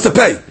Baal has to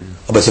pay.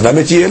 But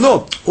met yehiyeh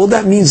lo, all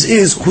that means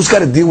is, who's got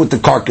to deal with the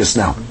carcass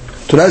now?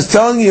 So that's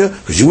telling you,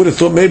 because you would have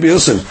thought, maybe,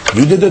 listen,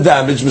 you did the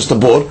damage, Mr.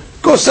 Board,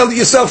 go sell it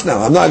yourself now.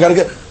 I got to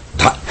get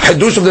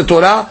Hadush of the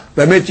Torah,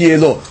 v'hamet yehiyeh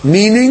lo,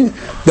 meaning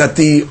that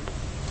the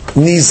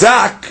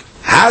nizak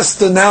has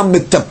to now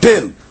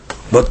mitapil.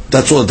 But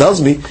that's all it tells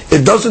me.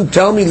 It doesn't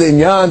tell me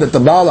le'inyan that the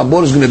Baal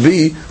Abor is going to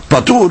be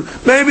patur.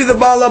 Maybe the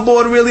Baal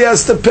Abor really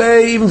has to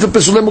pay even for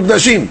Pesulei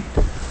Mukdashim.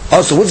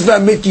 Also, what's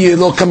v'hamet yehiyeh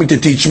lo coming to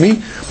teach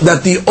me?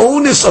 That the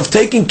onus of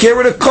taking care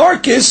of the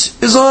carcass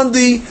is on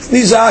the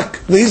nizak.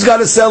 He's got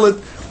to sell it.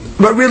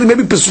 But really,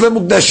 maybe Pesulei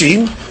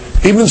Mukdashim,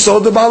 even so,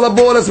 the Baal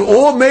Abor,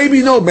 or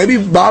maybe no, maybe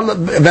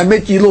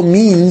v'hamet yehiyeh lo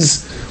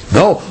means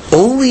no,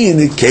 only in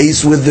the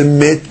case where the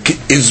met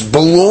is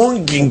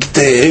belonging to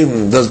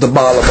him does the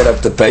Baal Abor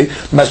have to pay.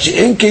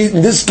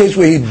 In this case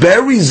where he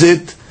buries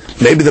it,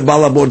 maybe the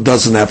Baal Abor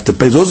doesn't have to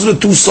pay. Those are the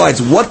two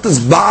sides. What does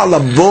Baal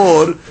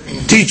Abor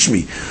teach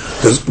me?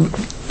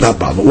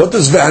 What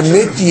does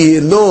v'hamet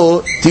yehiyeh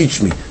lo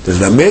teach me? Does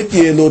v'hamet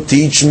yehiyeh lo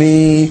teach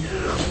me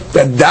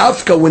that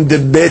dafka when the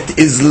bet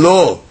is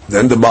low,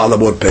 then the Baal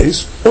Abor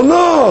pays? Oh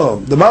no,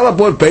 the Baal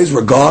Abor pays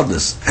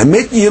regardless.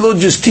 V'hamet yehiyeh lo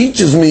just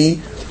teaches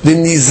me the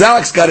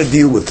nizak's got to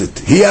deal with it.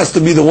 He has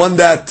to be the one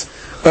that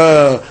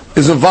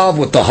is involved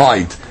with the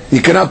hide. He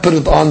cannot put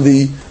it on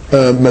the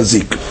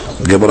mazik.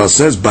 Gemara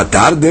says,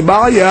 "Batar de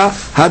ba'aya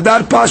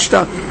hadar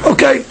pashta."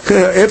 Okay,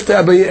 after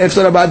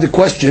Rabbi had the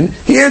question,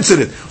 he answered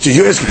it. So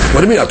you ask, what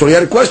do you mean? I thought he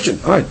had a question.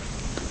 All right,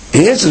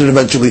 he answered it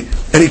eventually,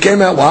 and he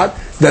came out what?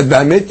 That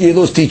v'hamet yehiyeh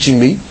lo is teaching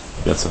me.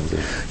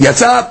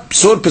 Yatsa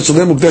psor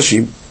pesulei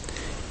mukdashim.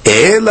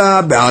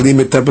 Ela ba'alim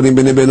metapelim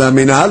b'nevela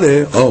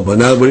minale. Oh, but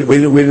now we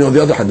didn't know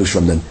the other hadush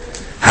from then.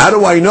 How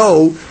do I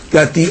know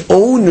that the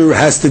owner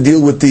has to deal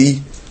with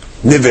the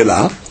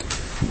nevela?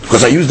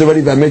 Because I used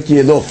already v'hamet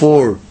yehiyeh lo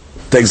for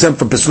the exempt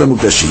from Pesulei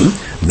Mukdashim.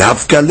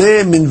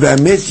 Nafkale min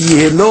v'hamet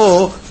yehiyeh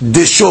lo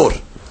de shor.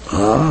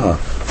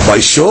 By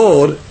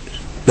shor,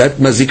 that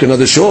mazik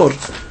another shor.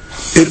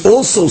 It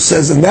also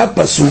says in that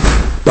pasuk,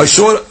 by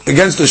shor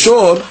against the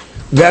shor,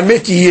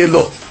 v'hamet yehiyeh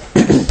lo.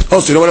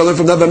 Also, you know what I learned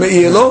from that v'hamet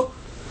yehiyeh lo?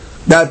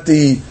 That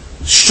the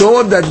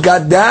shore that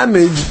got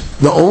damaged,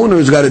 the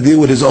owner's got to deal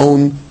with his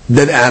own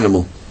dead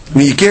animal. I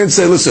mean, you can't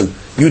say, listen,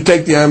 you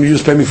take the animal, you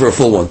just pay me for a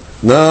full one.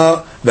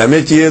 No,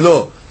 v'hamet yehiyeh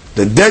lo.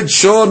 The dead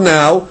shore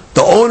now,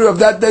 the owner of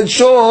that dead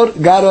shore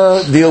got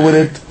to deal with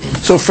it.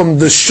 So from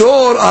the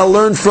shore, I'll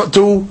learn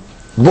to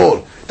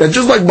bor. That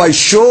just like by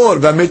shore,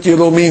 v'hamet yehiyeh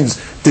lo means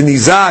the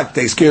nizak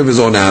takes care of his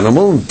own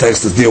animal and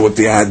takes to deal with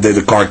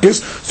the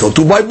carcass. So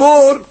too by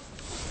bor,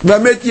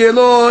 v'hamet yehiyeh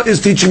lo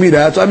is teaching me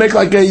that. So I make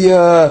like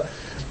a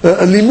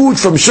limud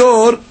from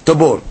shor to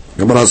bor.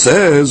 Gemara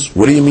says,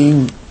 what do you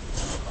mean?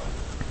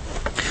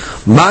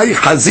 My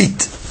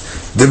chazit,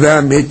 the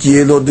v'hamet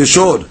yehiyeh lo de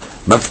shor,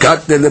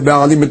 מפקת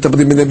לבעלים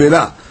מטפלים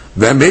בנבלה.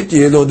 והמת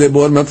יהיה לו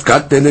דבור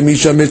מפקת למי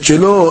שהמת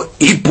שלו,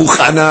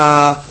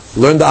 היפוכנה.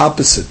 Learn the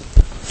opposite.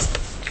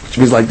 Which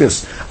means like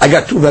this. I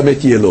got two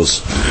Vamet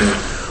Yelos.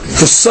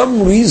 For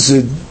some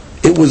reason,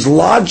 it was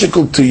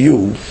logical to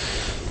you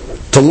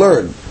to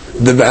learn.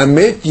 The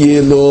Vamet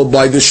Yelo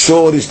by the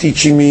shore is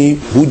teaching me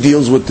who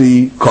deals with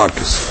the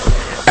carcass.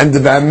 And the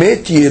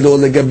Vamet Yelo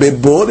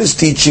legabe bor is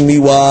teaching me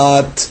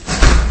what?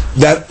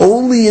 That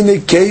only in a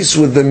case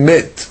where the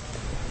met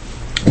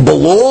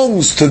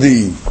belongs to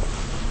the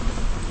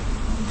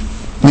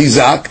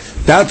Nizak,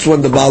 that's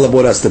when the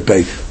Balabor has to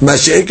pay.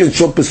 Mashiach and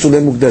Shop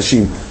Pesulei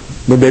Mukdashim.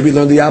 But maybe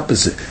learn the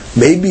opposite.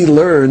 Maybe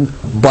learn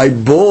by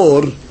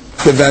Bor,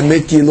 the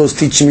Vamet Yelo is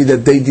teaching me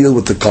that they deal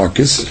with the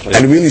carcass,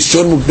 and really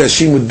Shor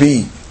Mukdashim would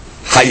be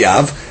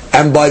Hayav,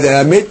 and by the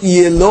Vamet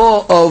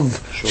Yelo of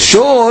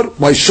Shor,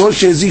 by Shor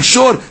Shezik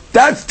Shor,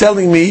 that's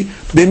telling me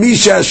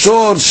B'misha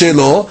Shor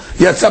Shelo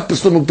Yatzap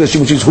Pesulei Mukdashim,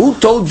 which is who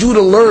told you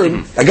to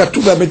learn? I got two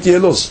Vamet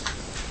Yelos.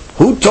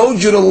 Who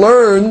told you to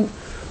learn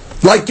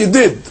like you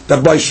did?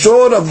 That by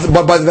Shor of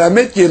by the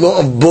Vamet Yelo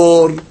of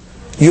Bor,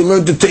 you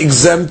learned it to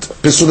exempt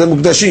Pesulei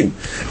Mukdashim,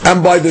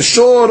 and by the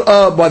Shor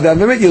by the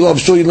Vamet Yelo of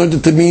Shor, you learned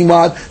it to mean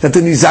what? That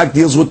the Nizak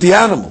deals with the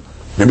animal.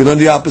 Maybe learn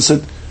the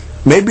opposite.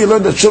 Maybe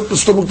learn that Shor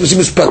Pesulei Mukdashim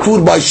is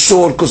patur by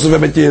Shor because of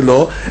Vamet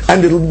Yelo,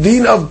 and the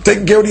deen of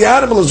taking care of the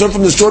animal is learned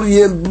from the Shor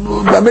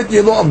Vamet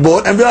Yelo of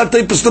Bor, and without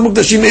taking Pesulei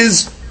Mukdashim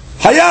is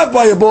Hayav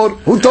by a Bor.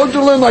 Who told you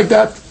to learn like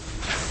that?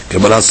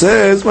 Gemara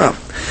says, well,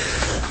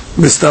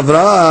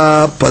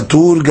 Mistavra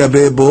patur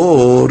gabe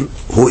bor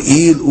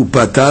ho'il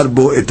upatar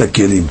bo et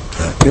hakelim.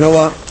 You know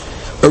what?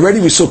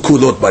 Already we saw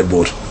kulot by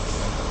bor.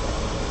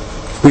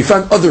 We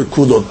found other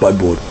kulot by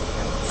bor.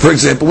 For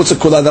example, what's the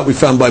kulot that we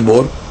found by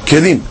bor?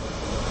 Kelim.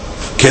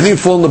 Kelim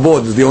fall in the bor.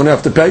 Does the owner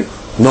have to pay?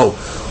 No.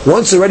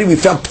 Once already we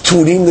found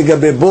pturim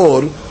gabe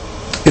bor.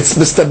 It's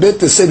mistabet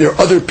to say there are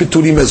other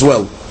pturim as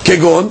well.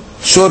 Kegon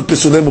shor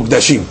pesulei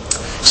mukdashim.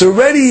 So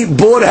already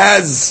bor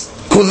has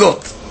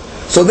kulot.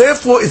 So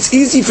therefore, it's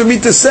easy for me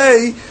to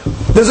say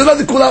there's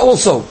another kula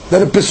also,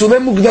 that a pesulei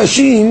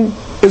mukdashim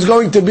is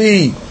going to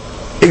be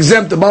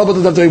exempt. Why?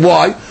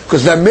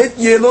 Because the met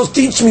yelos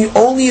teach me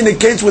only in a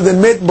case where the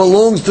met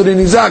belongs to the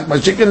nizak. My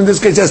chicken in this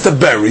case has to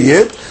bury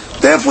it.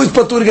 Therefore, it's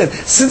patur again.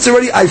 Since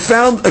already I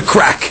found a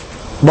crack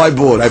by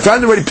board, I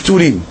found already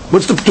pturim.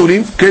 What's the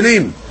pturim?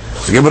 Kelim.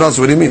 So give us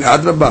what do you mean?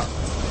 Adrabah.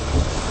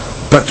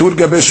 Patur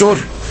gabeshor.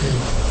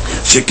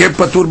 Shekem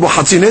patur bo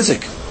hatzi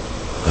nezek.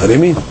 What do you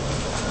mean?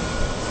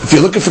 If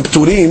you're looking for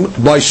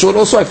pturim, by shor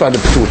also I found a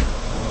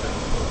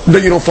ptur.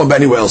 But you don't find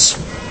anywhere else.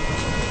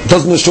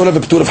 Doesn't the shor have a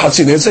ptur of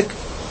Hatzi Nezek?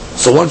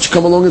 So why don't you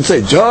come along and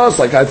say, just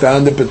like I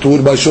found the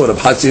ptur by shor of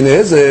Hatzi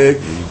Nezek,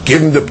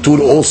 give him the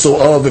ptur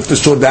also of if the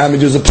shor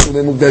damages a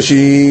ptur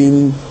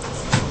mukdashim.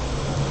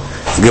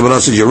 The Gemara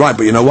says, you're right,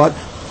 but you know what?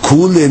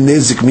 Kule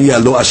Nezek miya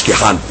lo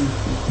ashkehan.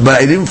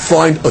 But I didn't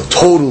find a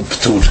total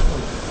ptur.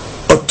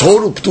 A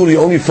total ptur you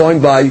only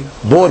find by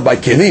board, by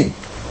kelim.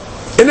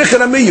 In the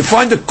Echanami, you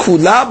find the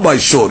kula by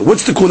shor.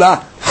 What's the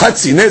kula?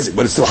 Hatzi Nezek,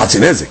 but it's still Hatzi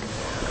Nezek.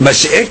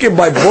 Mashiach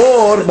by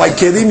bor, by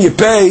kelim, you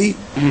pay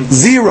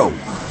 0.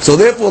 So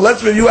therefore,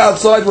 let's review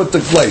outside what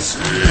took place.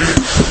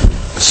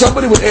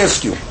 Somebody would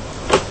ask you,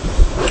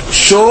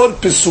 shor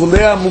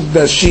pesulei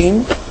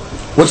mukdashim,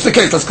 what's the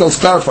case? Let's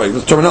clarify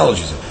the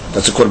terminology.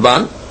 That's a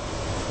korban,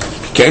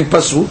 became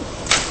pasul,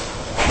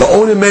 the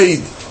owner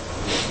made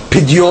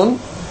pidyon,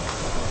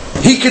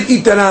 he could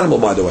eat that animal,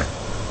 by the way.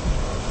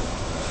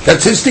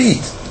 That's his to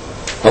eat.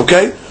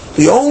 Okay?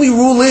 The only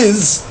rule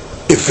is,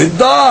 if it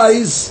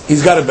dies,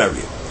 he's got to bury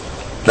it.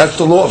 That's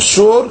the law of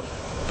shor,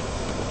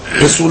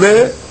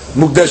 pesulei,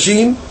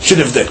 mukdashim,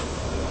 shidivdeh.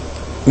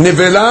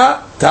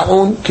 Nevela,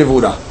 ta'on,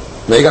 kevura.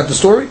 Now you got the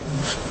story?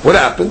 What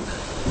happened?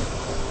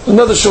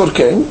 Another shor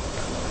came,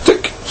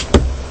 tick,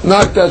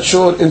 knocked that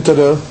shor into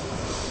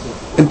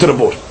the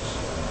board.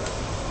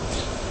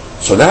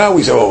 So now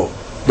we say, oh,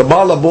 the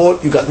bala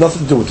board, you got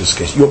nothing to do with this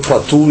case. You're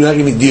patur, we're not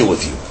going to deal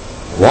with you.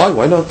 Why?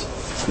 Why not?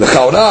 The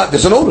chawra,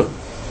 there's an owner.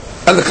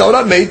 And the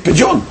chawra made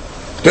pidyon.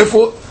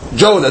 Therefore,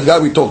 Joe, that guy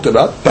we talked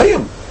about, pay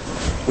him.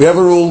 We have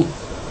a rule.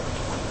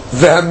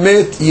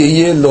 V'hamet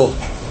yeyeh lo.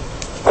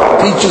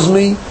 Teaches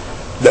me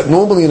that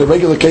normally in a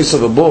regular case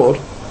of a boar,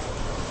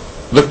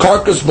 the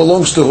carcass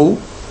belongs to who?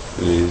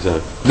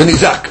 The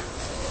nizak.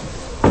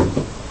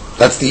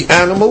 That's the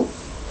animal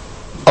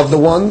of the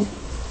one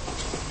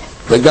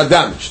that got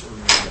damaged.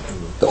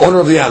 The owner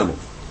of the animal.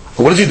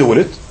 And what does he do with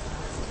it?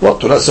 Well,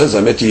 Torah says,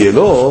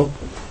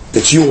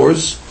 it's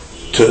yours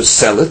to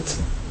sell it,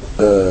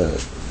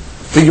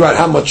 figure out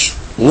how much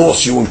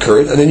loss you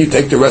incurred, and then you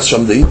take the rest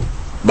from the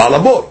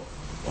balabor.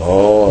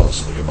 Oh,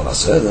 so the Gemara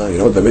said, you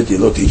know what the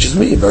Yelo teaches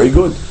me? Very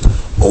good.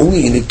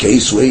 Only in a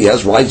case where he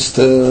has rights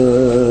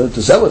to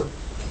sell it.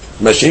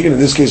 Mashiach, in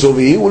this case over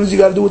here, what does he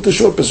got to do with the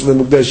shor pesulei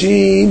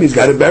mukdashim? He's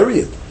got to bury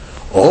it.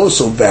 Oh,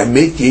 so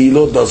Vamet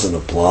Yelo doesn't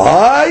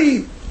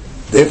apply.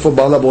 Therefore,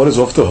 balabor is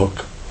off the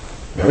hook.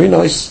 Very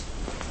nice.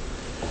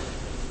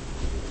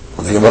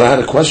 I think I had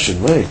a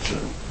question, right?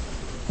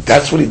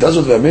 That's what he does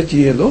with Vamet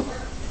Yelo?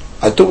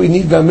 I thought we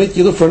need V'amet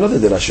Yilo for another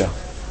derasha.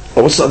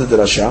 Oh, what's the other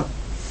derasha?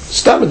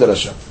 Stam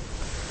derasha.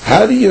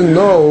 How do you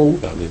know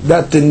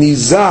that the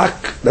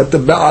nizak, that the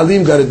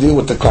ba'alim got to deal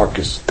with the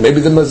carcass?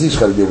 Maybe the mazish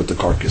got to deal with the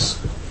carcass.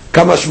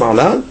 Kamma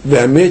shma'lan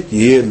V'amet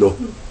Yilo.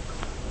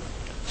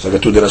 So I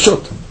got two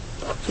derashot.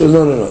 So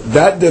no.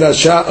 That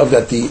derasha of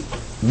that the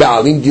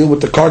ba'alim deal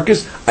with the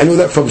carcass, I know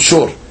that from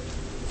Shiur.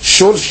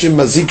 Shiur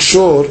shemazik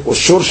Shiur, or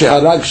Shiur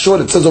sheharag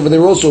Shiur, it says over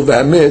there also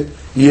V'amet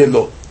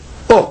Yilo.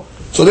 Oh,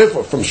 so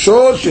therefore, from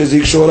Shiur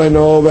shezik Shiur, I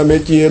know V'amet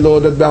Yilo,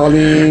 that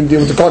ba'alim deal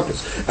with the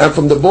carcass. And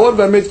from the board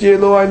V'amet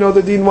Yilo, I know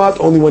the din what?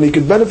 Only when he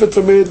could benefit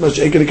from it,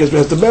 Masha'ek in the case we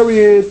have to bury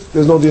it,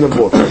 there's no din of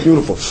board.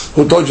 Beautiful.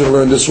 Who told you to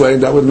learn this way?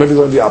 And that would maybe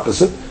learn the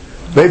opposite.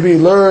 Maybe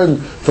learn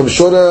from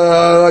Shiur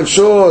like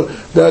Shiur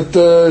that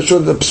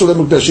Shiur the Pesulei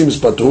Mukdashim is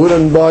patur,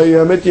 and by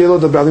V'amet Yilo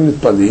the ba'alim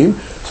nitpalim.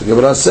 So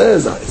Gemara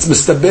says it's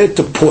mistabed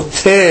to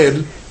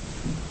poter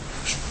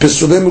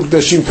Pesulei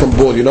Mukdashim from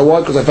board. You know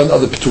why? Because I found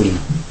other peturim.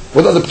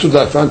 What other peturim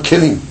I found?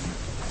 Killing.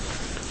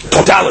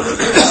 Totality.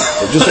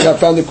 So just like I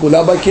found the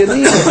kula by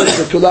killing, I found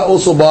the kula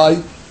also by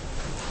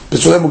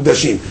Pesulei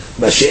Mukdashim.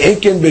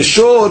 Masha'enken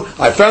b'Shor,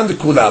 I found the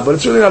kula, but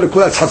it's really not a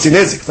kula, it's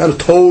hatzinezik. It's not a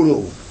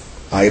total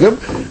item.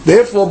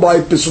 Therefore,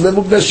 by Pesulei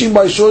Mukdashim,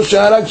 by Shiur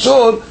sheharag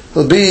Shiur,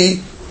 it'll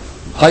be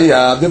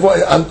hayab. Therefore,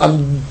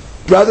 I'm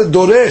rather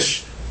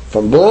doresh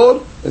from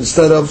board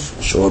instead of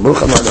Shiur.